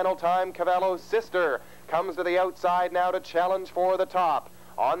for the final time, Cavallo Sister comes to the outside now to challenge for the top.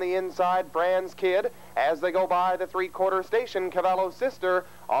 On the inside, Fran's Kid. As they go by the 3/4 station, Cavallo Sister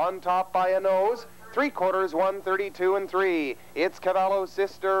on top by a nose. 3/4, 1:32 3. It's Cavallo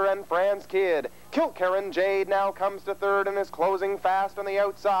Sister and Fran's Kid. Kilkerran Jade now comes to 3rd and is closing fast on the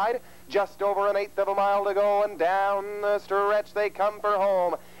outside. Just over an 1/8 of a mile to go, and down the stretch they come for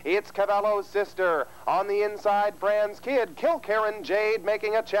home. It's Cavallo Sister. On the inside, Fran's Kid. Kilkerran Jade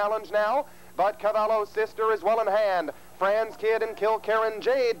making a challenge now, but Cavallo Sister is well in hand. Fran's Kid and Kilkerran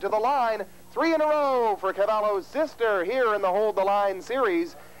Jade to the line. 3 in a row for Cavallo's Sister here in the Hold the Line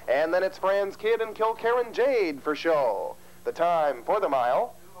series. And then it's Franz Kidd and Kilkerran Jade for show. The time for the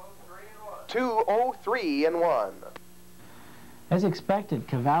mile, 2:03 and 1. As expected,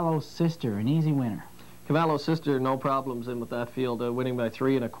 Cavallo's Sister, an easy winner. Cavallo's Sister, no problems in with that field, winning by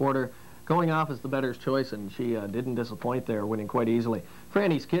 3 1/4. Going off as the better's choice, and she didn't disappoint there, winning quite easily.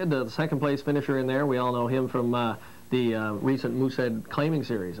 Franny's Kid, the second-place finisher in there, we all know him from the recent Moosehead Claiming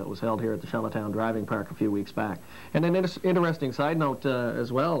Series that was held here at the Charlottetown Driving Park a few weeks back. And an interesting side note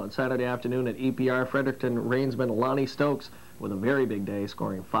as well, on Saturday afternoon at EPR, Fredericton reinsman Lonnie Stokes with a very big day,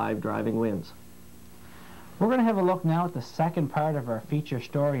 scoring 5 driving wins. We're going to have a look now at the second part of our feature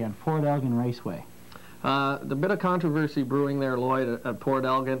story on Port Elgin Raceway. The bit of controversy brewing there, Lloyd, at Port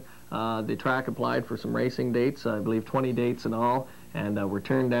Elgin. The track applied for some racing dates, I believe 20 dates in all, and were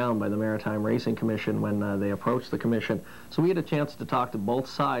turned down by the Maritime Racing Commission when they approached the commission. So we had a chance to talk to both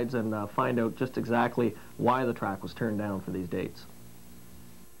sides and find out just exactly why the track was turned down for these dates.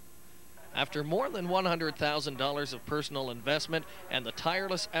 After more than $100,000 of personal investment and the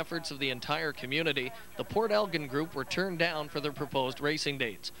tireless efforts of the entire community, the Port Elgin group were turned down for their proposed racing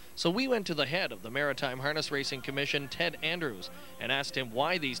dates. So we went to the head of the Maritime Harness Racing Commission, Ted Andrews, and asked him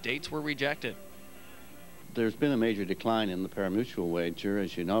why these dates were rejected. There's been a major decline in the parimutuel wager,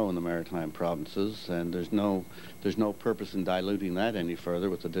 as you know, in the maritime provinces, and there's no purpose in diluting that any further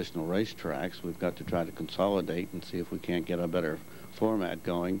with additional racetracks. We've got to try to consolidate and see if we can't get a better format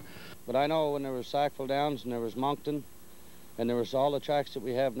going. But I know when there was Sackville Downs and there was Moncton and there was all the tracks that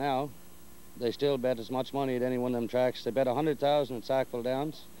we have now, they still bet as much money at any one of them tracks. They bet $100,000 at Sackville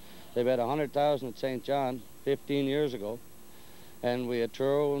Downs. They bet $100,000 at St. John 15 years ago. And we had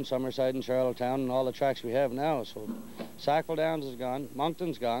Truro and Summerside and Charlottetown and all the tracks we have now. So Sackville Downs is gone,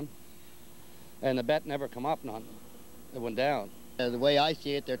 Moncton's gone, and the bet never come up none. It went down. The way I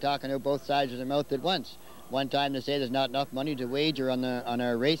see it, they're talking out both sides of their mouth at once. One time they say there's not enough money to wager on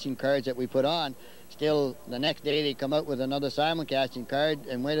our racing cards that we put on. Still, the next day they come out with another simulcasting card,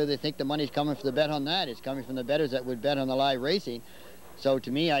 and where do they think the money's coming for the bet on that? It's coming from the bettors that would bet on the live racing. So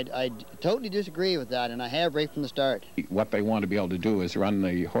to me, I totally disagree with that, and I have right from the start. What they want to be able to do is run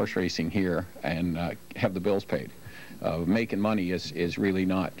the horse racing here and have the bills paid. Making money is really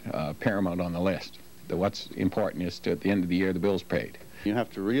not paramount on the list. What's important is to, at the end of the year, the bills paid. You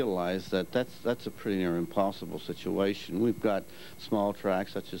have to realize that that's a pretty near impossible situation. We've got small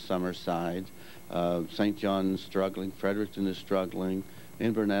tracks such as Summerside, St. John's struggling, Fredericton is struggling,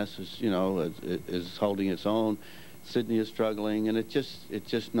 Inverness is holding its own, Sydney is struggling, and it's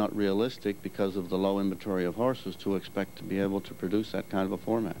just not realistic because of the low inventory of horses to expect to be able to produce that kind of a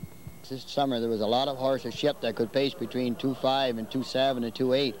format. This summer there was a lot of horses shipped that could pace between 2.5 and 2.7 and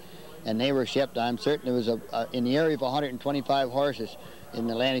 2.8. And they were shipped. I'm certain there was in the area of 125 horses in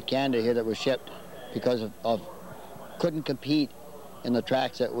Atlantic Canada here that were shipped because of couldn't compete in the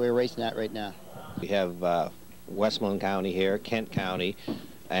tracks that we're racing at right now. We have Westmoreland County here, Kent County,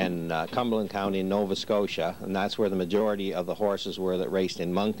 and Cumberland County in Nova Scotia, and that's where the majority of the horses were that raced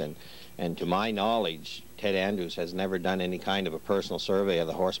in Moncton. And to my knowledge, Ted Andrews has never done any kind of a personal survey of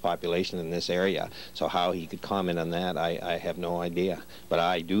the horse population in this area. So how he could comment on that, I have no idea. But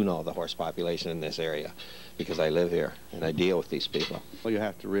I do know the horse population in this area because I live here and I deal with these people. Well, you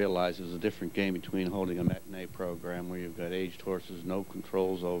have to realize there's a different game between holding a matinee program where you've got aged horses, no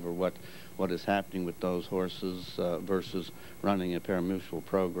controls over what is happening with those horses versus running a parimutuel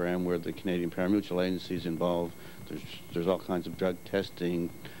program where the Canadian Parimutuel Agency is involved. There's all kinds of drug testing,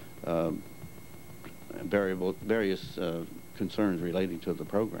 various concerns relating to the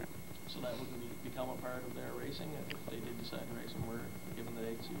program. So that wouldn't become a part of their racing if they did decide to race, and were given the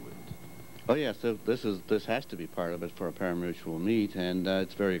dates, you wouldn't? Oh yes, this has to be part of it for a parimutuel meet, and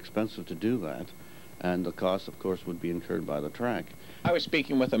it's very expensive to do that, and the cost, of course, would be incurred by the track. I was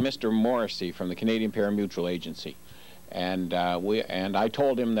speaking with a Mr. Morrissey from the Canadian Parimutuel Agency, and I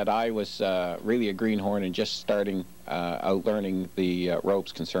told him that I was really a greenhorn and just starting out learning the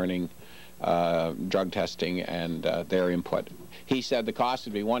ropes concerning drug testing and their input. He said the cost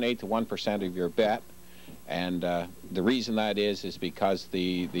would be 1/8 to 1% of your bet, and the reason that is because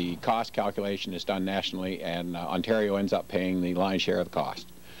the cost calculation is done nationally, and Ontario ends up paying the lion's share of the cost.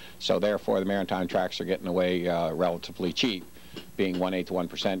 So therefore, the maritime tracks are getting away relatively cheap, being 1/8 to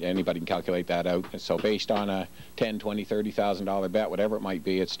 1%. Anybody can calculate that out. And so based on a $10,000, $20,000, $30,000 bet, whatever it might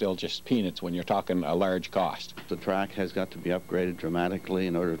be, it's still just peanuts when you're talking a large cost. The track has got to be upgraded dramatically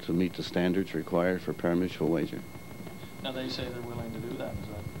in order to meet the standards required for parimutuel wager. Now they say they're willing to do that, is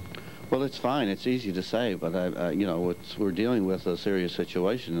that? Well, it's fine. It's easy to say, but we're dealing with a serious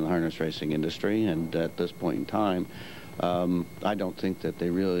situation in the harness racing industry, and at this point in time, I don't think that they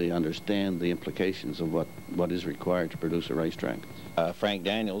really understand the implications of what is required to produce a racetrack. Frank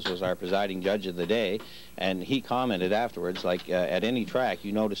Daniels was our presiding judge of the day, and he commented afterwards, like at any track,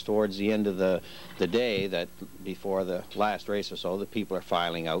 you notice towards the end of the day that before the last race or so, the people are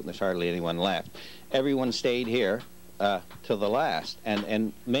filing out and there's hardly anyone left. Everyone stayed here till the last,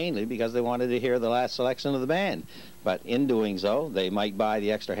 and mainly because they wanted to hear the last selection of the band. But in doing so, they might buy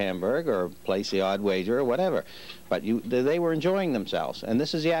the extra hamburger or place the odd wager or whatever. But they were enjoying themselves, and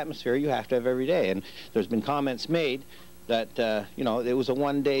this is the atmosphere you have to have every day. And there's been comments made that, you know, it was a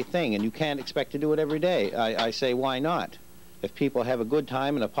one-day thing, and you can't expect to do it every day. I say, why not? If people have a good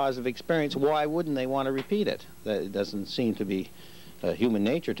time and a positive experience, why wouldn't they want to repeat it? It doesn't seem to be human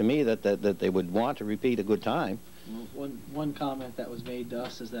nature to me that they would want to repeat a good time. One comment that was made to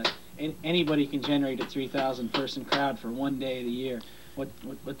us is that anybody can generate a 3,000 person crowd for one day of the year. What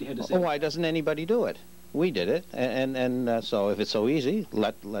do you have to say? Why doesn't anybody do it? We did it, and so if it's so easy,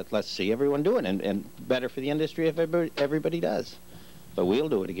 let's see everyone do it, and better for the industry if everybody does. But we'll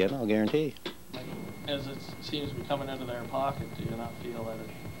do it again, I'll guarantee. As it seems to be coming out of their pocket, do you not feel that it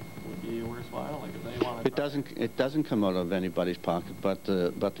would be worthwhile? Like if they wanted it doesn't come out of anybody's pocket, but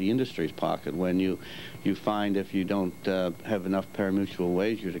the industry's pocket. When you find if you don't have enough pari-mutuel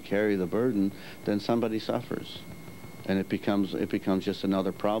wager to carry the burden, then somebody suffers, and it becomes just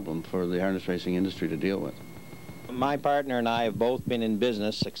another problem for the harness racing industry to deal with. My partner and I have both been in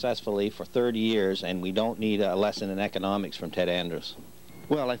business successfully for 30 years, and we don't need a lesson in economics from Ted Andrews.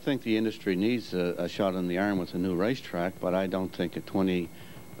 Well, I think the industry needs a shot in the arm with a new racetrack, but I don't think a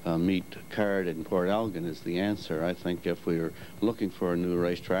 20-meet card in Port Elgin is the answer. I think if we're looking for a new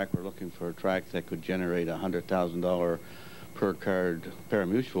racetrack, we're looking for a track that could generate a $100,000 per card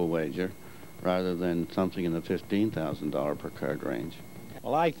pari-mutuel wager, rather than something in the $15,000 per card range.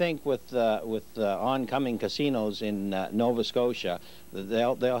 Well, I think with oncoming casinos in Nova Scotia,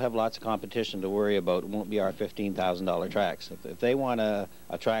 they'll have lots of competition to worry about. It won't be our $15,000 tracks. If they want a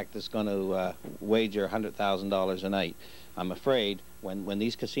track that's going to wager $100,000 a night, I'm afraid when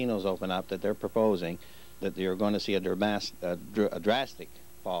these casinos open up that they're proposing, that you're going to see a drastic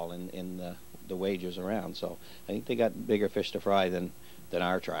fall in the wagers around. So I think they got bigger fish to fry than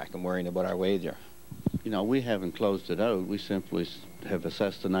our track and worrying about our wager. You know, we haven't closed it out. We simply have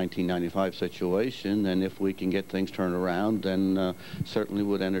assessed the 1995 situation, and if we can get things turned around, then certainly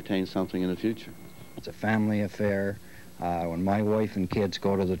would entertain something in the future. It's a family affair. When my wife and kids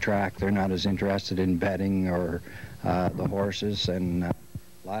go to the track, they're not as interested in betting or the horses. And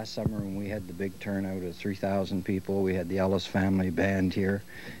last summer when we had the big turnout of 3,000 people, we had the Ellis family band here.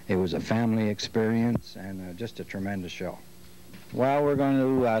 It was a family experience and just a tremendous show. Well, we're going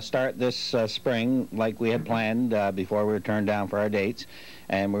to start this spring like we had planned before we were turned down for our dates,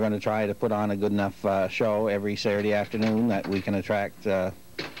 and we're going to try to put on a good enough show every Saturday afternoon that we can attract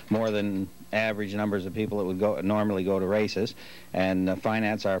more than average numbers of people that would normally go to races, and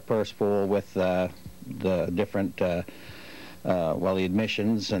finance our purse pool with the different, well, the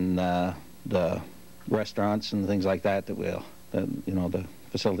admissions and the restaurants and things like that you know, the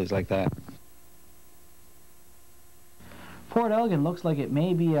facilities like that. Port Elgin looks like it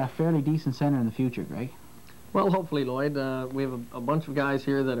may be a fairly decent center in the future, Greg. Well, hopefully, Lloyd. We have a bunch of guys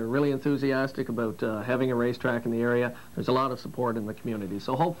here that are really enthusiastic about having a racetrack in the area. There's a lot of support in the community.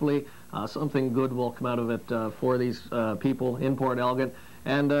 So hopefully something good will come out of it for these people in Port Elgin.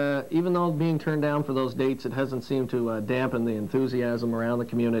 And even though being turned down for those dates, it hasn't seemed to dampen the enthusiasm around the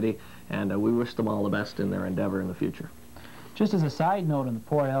community. And we wish them all the best in their endeavor in the future. Just as a side note on the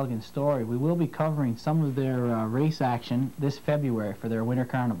Port Elgin story, we will be covering some of their race action this February for their Winter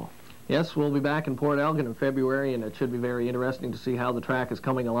Carnival. Yes, we'll be back in Port Elgin in February, and it should be very interesting to see how the track is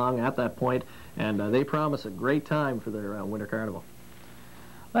coming along at that point. And they promise a great time for their Winter Carnival.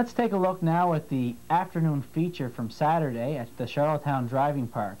 Let's take a look now at the afternoon feature from Saturday at the Charlottetown Driving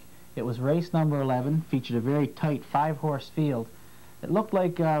Park. It was race number 11, featured a very tight 5-horse field. It looked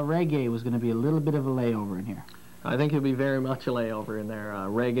like Reggae was going to be a little bit of a layover in here. I think it'll be very much a layover in there.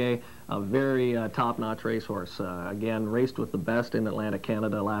 Reggae, a very top-notch racehorse. Again, raced with the best in Atlantic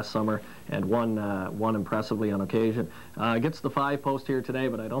Canada last summer and won impressively on occasion. Gets the 5-post here today,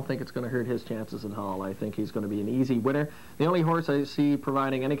 but I don't think it's going to hurt his chances at all. I think he's going to be an easy winner. The only horse I see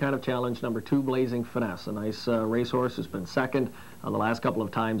providing any kind of challenge, number 2, Blazing Finesse. A nice racehorse who's been second the last couple of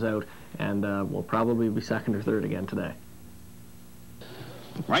times out and will probably be second or third again today.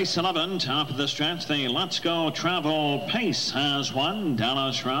 Race 11, top of the stretch, the Let's Go Travel Pace has won.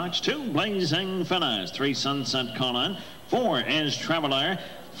 Dallas Rocks, 2, Blazing Finesse, 3, Sunset Colin, 4 is Traveler,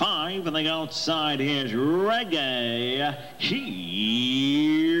 5 on the outside is Reggae.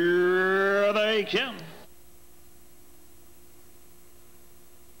 Here they come.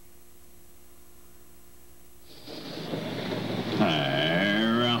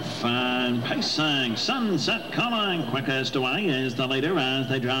 Racing. Sunset Colin, quickest away, is the leader as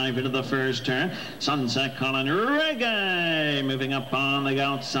they drive into the first turn. Sunset Colin, Reggae, moving up on the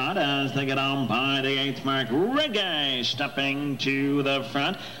outside as they get on by the 8th mark. Reggae stepping to the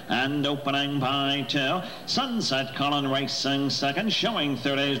front and opening by 2. Sunset Colin racing second, showing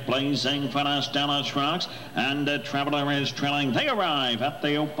third is Blazing Fast Dallas Rocks, and Traveler is trailing. They arrive at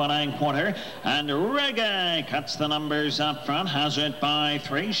the opening quarter, and Reggae cuts the numbers up front, has it by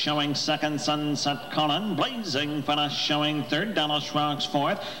 3, showing second Sunset Colin, Blazing Fast showing third, Dallas Rocks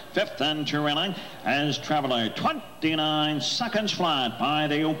fourth, fifth and trailing as Traveler. 29 seconds flat by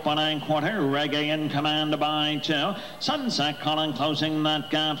the opening quarter. Reggae in command by 2. Sunset Colin closing that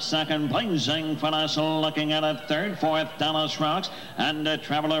gap second. Blazing Fast looking at it third. Fourth, Dallas Rocks. And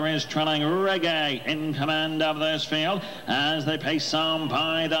Traveler is trailing. Reggae in command of this field as they pace on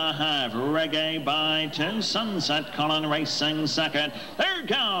by the half. Reggae by 2. Sunset Colin racing second. There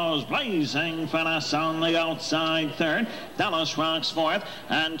goes Blazing Fast on the outside third. Dallas Rocks fourth.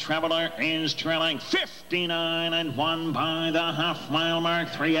 And Traveler is trailing 59 and 1 by the half-mile mark.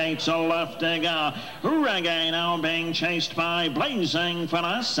 3/8 left to go. Reggae now being chased by Blazing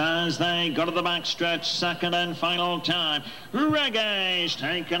Fast as they go to the backstretch second and final time. Reggae's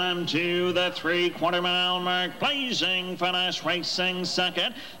taking him to the 3/4 mile mark. Blazing Fast racing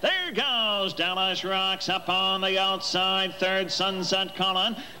second. There goes Dallas Rocks up on the outside third. Sunset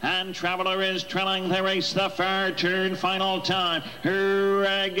Colin and Traveler is trailing. They race the far turn final time.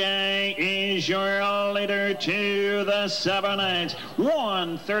 Reggae is your leader to the 7/8.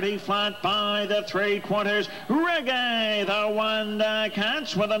 1:30 flat by the 3/4. Reggae, the one to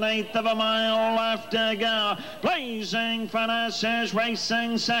catch with 1/8 of a mile left to go. Blazing Fast is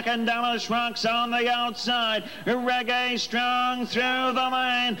racing second. Dallas Rocks on the outside. Reggae strong through the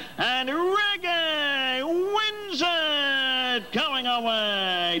lane, and Reggae wins it. Going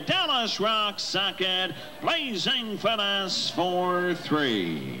away, Dallas Rocks second. Blazing Fast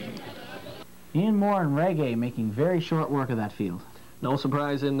 4-3. Ian Moore and Reggae making very short work of that field. No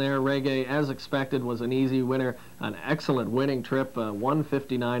surprise in there. Reggae, as expected, was an easy winner. An excellent winning trip,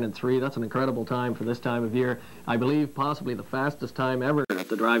 1:59 and 3. That's an incredible time for this time of year. I believe possibly the fastest time ever at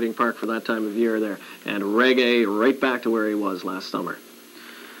the driving park for that time of year there. And Reggae right back to where he was last summer.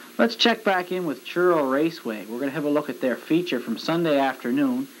 Let's check back in with Truro Raceway. We're going to have a look at their feature from Sunday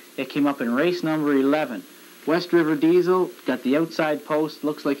afternoon. It came up in race number 11. West River Diesel got the outside post.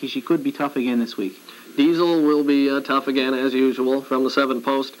 Looks like she could be tough again this week. Diesel will be tough again, as usual, from the 7th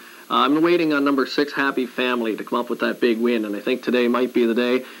post. I'm waiting on number 6, Happy Family, to come up with that big win, and I think today might be the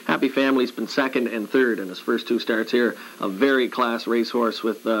day. Happy Family's been second and third in his first 2 starts here. A very class racehorse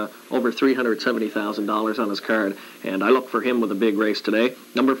with over $370,000 on his card, and I look for him with a big race today.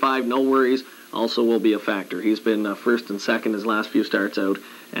 Number 5, No Worries, also will be a factor. He's been first and second his last few starts out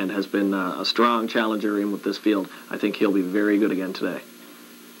and has been a strong challenger in with this field. I think he'll be very good again today.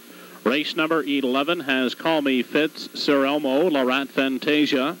 Race number 11 has Call Me Fitz, Sir Elmo, Laurent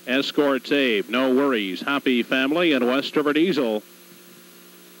Fantasia, Escort Abe, No Worries, Happy Family, and West River Diesel.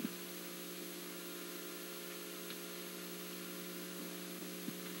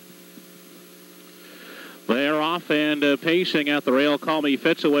 They're off and pacing at the rail. Call Me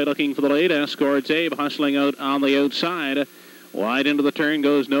Fitz away looking for the lead. Escort Abe hustling out on the outside. Wide into the turn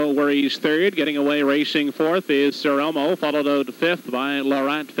goes No Worries third. Getting away racing fourth is Sir Elmo, followed out fifth by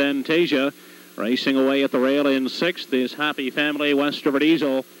Laurent Fantasia. Racing away at the rail in sixth is Happy Family. West River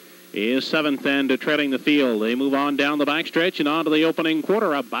Diesel is seventh and treading the field. They move on down the backstretch and on to the opening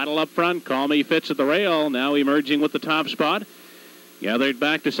quarter. A battle up front. Call Me Fitz at the rail, now emerging with the top spot. Gathered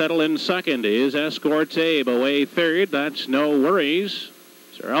back to settle in second is Escort Abe. Away third, that's No Worries.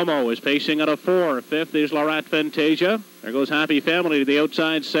 Sir Elmo is pacing at a 4. Fifth is Laurent Fantasia. There goes Happy Family to the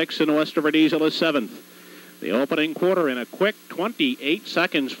outside 6, and West River Diesel is 7th. The opening quarter in a quick 28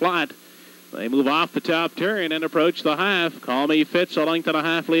 seconds flat. They move off the top turn and approach the half. Call Me Fitz, a length and a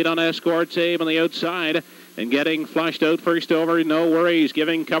half lead on Escort Abe on the outside. And getting flushed out first over, No Worries,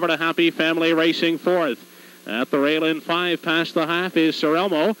 giving cover to Happy Family racing fourth. At the rail in 5, past the half is Sir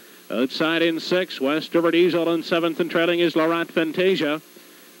Elmo. Outside in 6, West River Diesel in 7th, and trailing is Laurent Fantasia.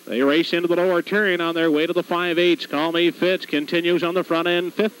 They race into the lower turn on their way to the 5/8. Call Me Fitz continues on the front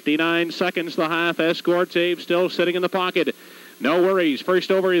end. 59 seconds the half. Escort Abe still sitting in the pocket. No Worries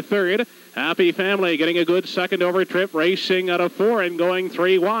first over third. Happy Family getting a good second over trip. Racing at a 4 and going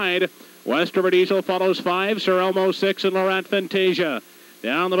 3 wide. West River Diesel follows 5. Sir Elmo 6 and Laurent Fantasia.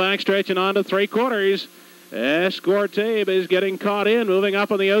 Down the backstretch and on to 3/4. Escort Abe is getting caught in, moving up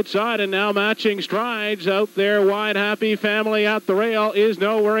on the outside and now matching strides. Out there wide, Happy Family at the rail is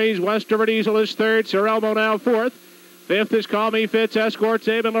No Worries. West River Diesel is third. Sir Elmo now fourth. Fifth is Call Me Fitz, Escort,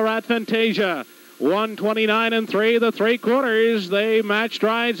 Sabin, Larat, Fantasia. 129 and 3, the 3/4. They matched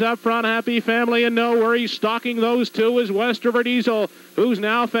rides up front. Happy Family and No Worries. Stalking those two is Westover Diesel, who's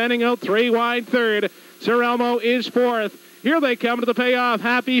now fanning out 3 wide third. Sir Elmo is fourth. Here they come to the payoff.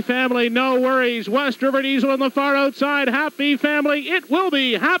 Happy Family, No Worries. Westover Diesel on the far outside. Happy Family. It will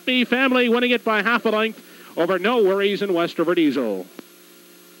be Happy Family winning it by half a length over No Worries and Westover Diesel.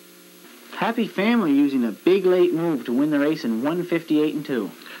 Happy Family using a big late move to win the race in 1:58 and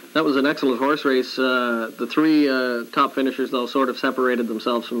 2. That was an excellent horse race. The three top finishers, though, sort of separated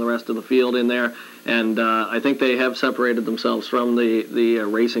themselves from the rest of the field in there, and I think they have separated themselves from the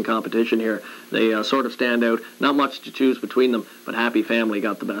racing competition here. They sort of stand out. Not much to choose between them, but Happy Family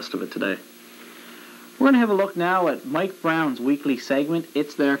got the best of it today. We're going to have a look now at Mike Brown's weekly segment,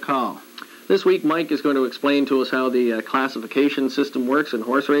 It's Their Call. This week, Mike is going to explain to us how the classification system works in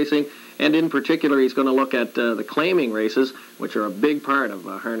horse racing, and in particular, he's going to look at the claiming races, which are a big part of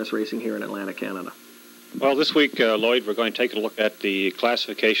harness racing here in Atlantic Canada. Well, this week, Lloyd, we're going to take a look at the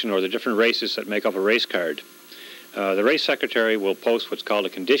classification or the different races that make up a race card. The race secretary will post what's called a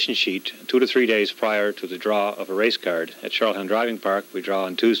condition sheet 2 to 3 days prior to the draw of a race card. At Charlottetown Driving Park, we draw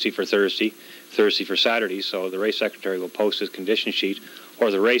on Tuesday for Thursday, Thursday for Saturday, so the race secretary will post his condition sheet or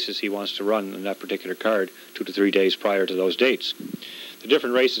the races he wants to run in that particular card 2 to 3 days prior to those dates. The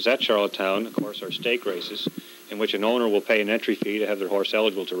different races at Charlottetown, of course, are stake races in which an owner will pay an entry fee to have their horse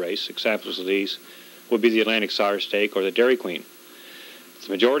eligible to race. Examples of these would be the Atlantic Sire Stake or the Dairy Queen.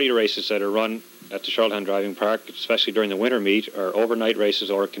 The majority of races that are run at the Charlottetown Driving Park, especially during the winter meet, are overnight races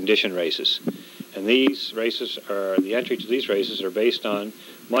or condition races. And these races the entry to these races are based on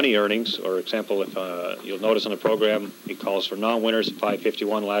money earnings, or example, if you'll notice on the program, he calls for non-winners at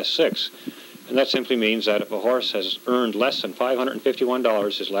 551 last 6. And that simply means that if a horse has earned less than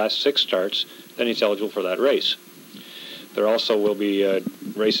 $551 his last 6 starts, then he's eligible for that race. There also will be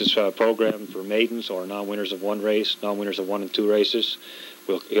races programmed for maidens or non-winners of 1 race, non-winners of 1 and 2 races.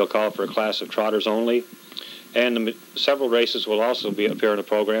 He'll call for a class of trotters only. And several races will also appear in the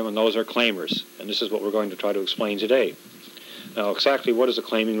program, and those are claimers. And this is what we're going to try to explain today. Now, exactly what is a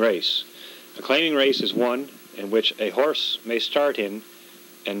claiming race? A claiming race is one in which a horse may start in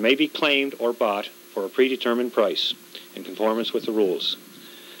and may be claimed or bought for a predetermined price in conformance with the rules.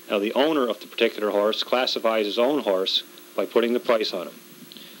 Now, the owner of the particular horse classifies his own horse by putting the price on him.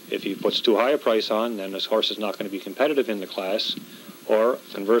 If he puts too high a price on, then his horse is not going to be competitive in the class. Or,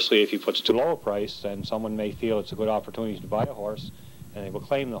 conversely, if he puts too low a price, then someone may feel it's a good opportunity to buy a horse, and they will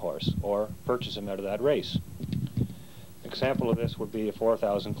claim the horse or purchase him out of that race. An example of this would be a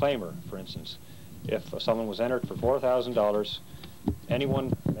 4,000 claimer, for instance. If someone was entered for $4,000,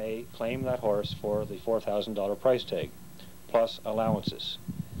 anyone may claim that horse for the $4,000 price tag, plus allowances.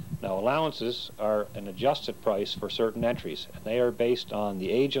 Now, allowances are an adjusted price for certain entries, and they are based on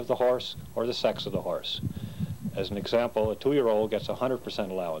the age of the horse or the sex of the horse. As an example, a 2-year-old gets 100%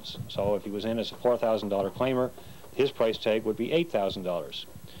 allowance. So if he was in as a $4,000 claimer, his price tag would be $8,000.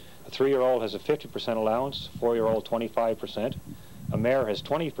 A 3-year-old has a 50% allowance, a 4-year-old 25%, a mare has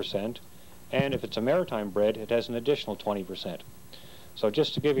 20%, and if it's a maritime bred, it has an additional 20%. So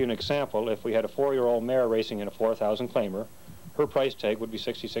just to give you an example, if we had a 4-year-old mare racing in a 4,000 claimer, her price tag would be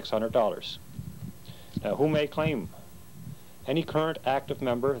 $6,600. Now, who may claim? Any current active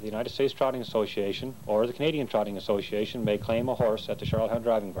member of the United States Trotting Association or the Canadian Trotting Association may claim a horse at the Charlottetown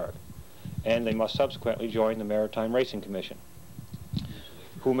Driving Park, and they must subsequently join the Maritime Racing Commission.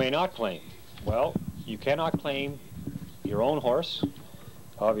 Who may not claim? Well, you cannot claim your own horse,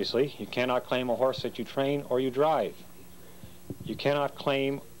 obviously. You cannot claim a horse that you train or you drive. You cannot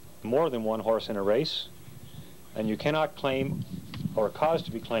claim more than one horse in a race, and you cannot claim or cause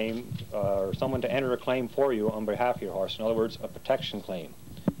to be claimed, or someone to enter a claim for you on behalf of your horse. In other words, a protection claim.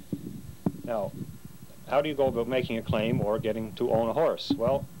 Now, how do you go about making a claim or getting to own a horse?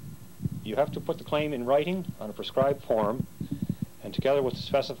 Well, you have to put the claim in writing on a prescribed form, and together with the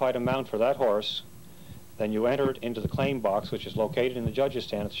specified amount for that horse, then you enter it into the claim box, which is located in the judge's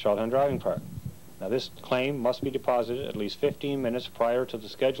stand at the Charlottetown Driving Park. Now, this claim must be deposited at least 15 minutes prior to the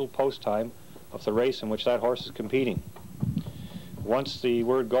scheduled post time of the race in which that horse is competing. Once the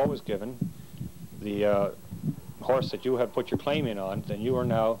word go is given, the horse that you have put your claim in on, then you are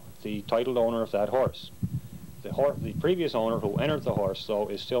now the titled owner of that horse. The previous owner who entered the horse, though,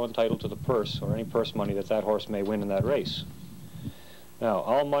 is still entitled to the purse or any purse money that that horse may win in that race. Now,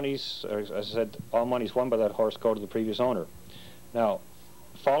 all monies, as I said, all monies won by that horse go to the previous owner. Now,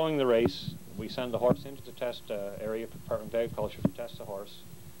 following the race, we send the horse into the test area for the Department of Agriculture to test the horse.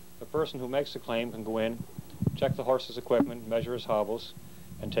 The person who makes the claim can go in, check the horse's equipment, measure his hobbles,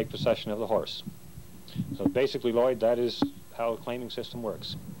 and take possession of the horse. So basically, Lloyd, that is how the claiming system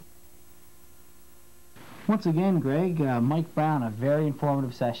works. Once again, Greg, Mike Brown, a very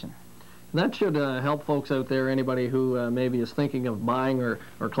informative session. That should help folks out there, anybody who maybe is thinking of buying or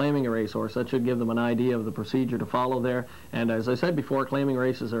claiming a racehorse. That should give them an idea of the procedure to follow there. And as I said before, claiming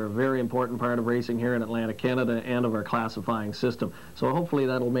races are a very important part of racing here in Atlantic Canada and of our classifying system. So hopefully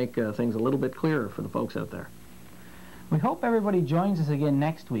that'll make things a little bit clearer for the folks out there. We hope everybody joins us again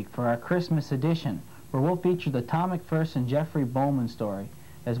next week for our Christmas edition, where we'll feature the Tom McPherson and Jeffrey Bowman story,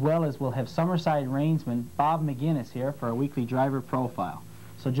 as well as we'll have Summerside reinsman Bob McGuinness here for our weekly driver profile.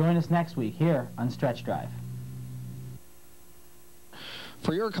 So join us next week here on Stretch Drive.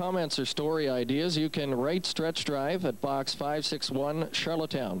 For your comments or story ideas, you can write Stretch Drive at Box 561,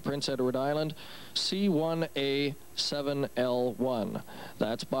 Charlottetown, Prince Edward Island, C1A7L1.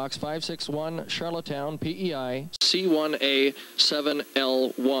 That's Box 561, Charlottetown, PEI,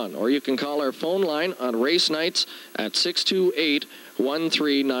 C1A7L1. Or you can call our phone line on race nights at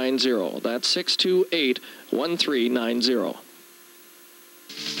 628-1390. That's 628-1390.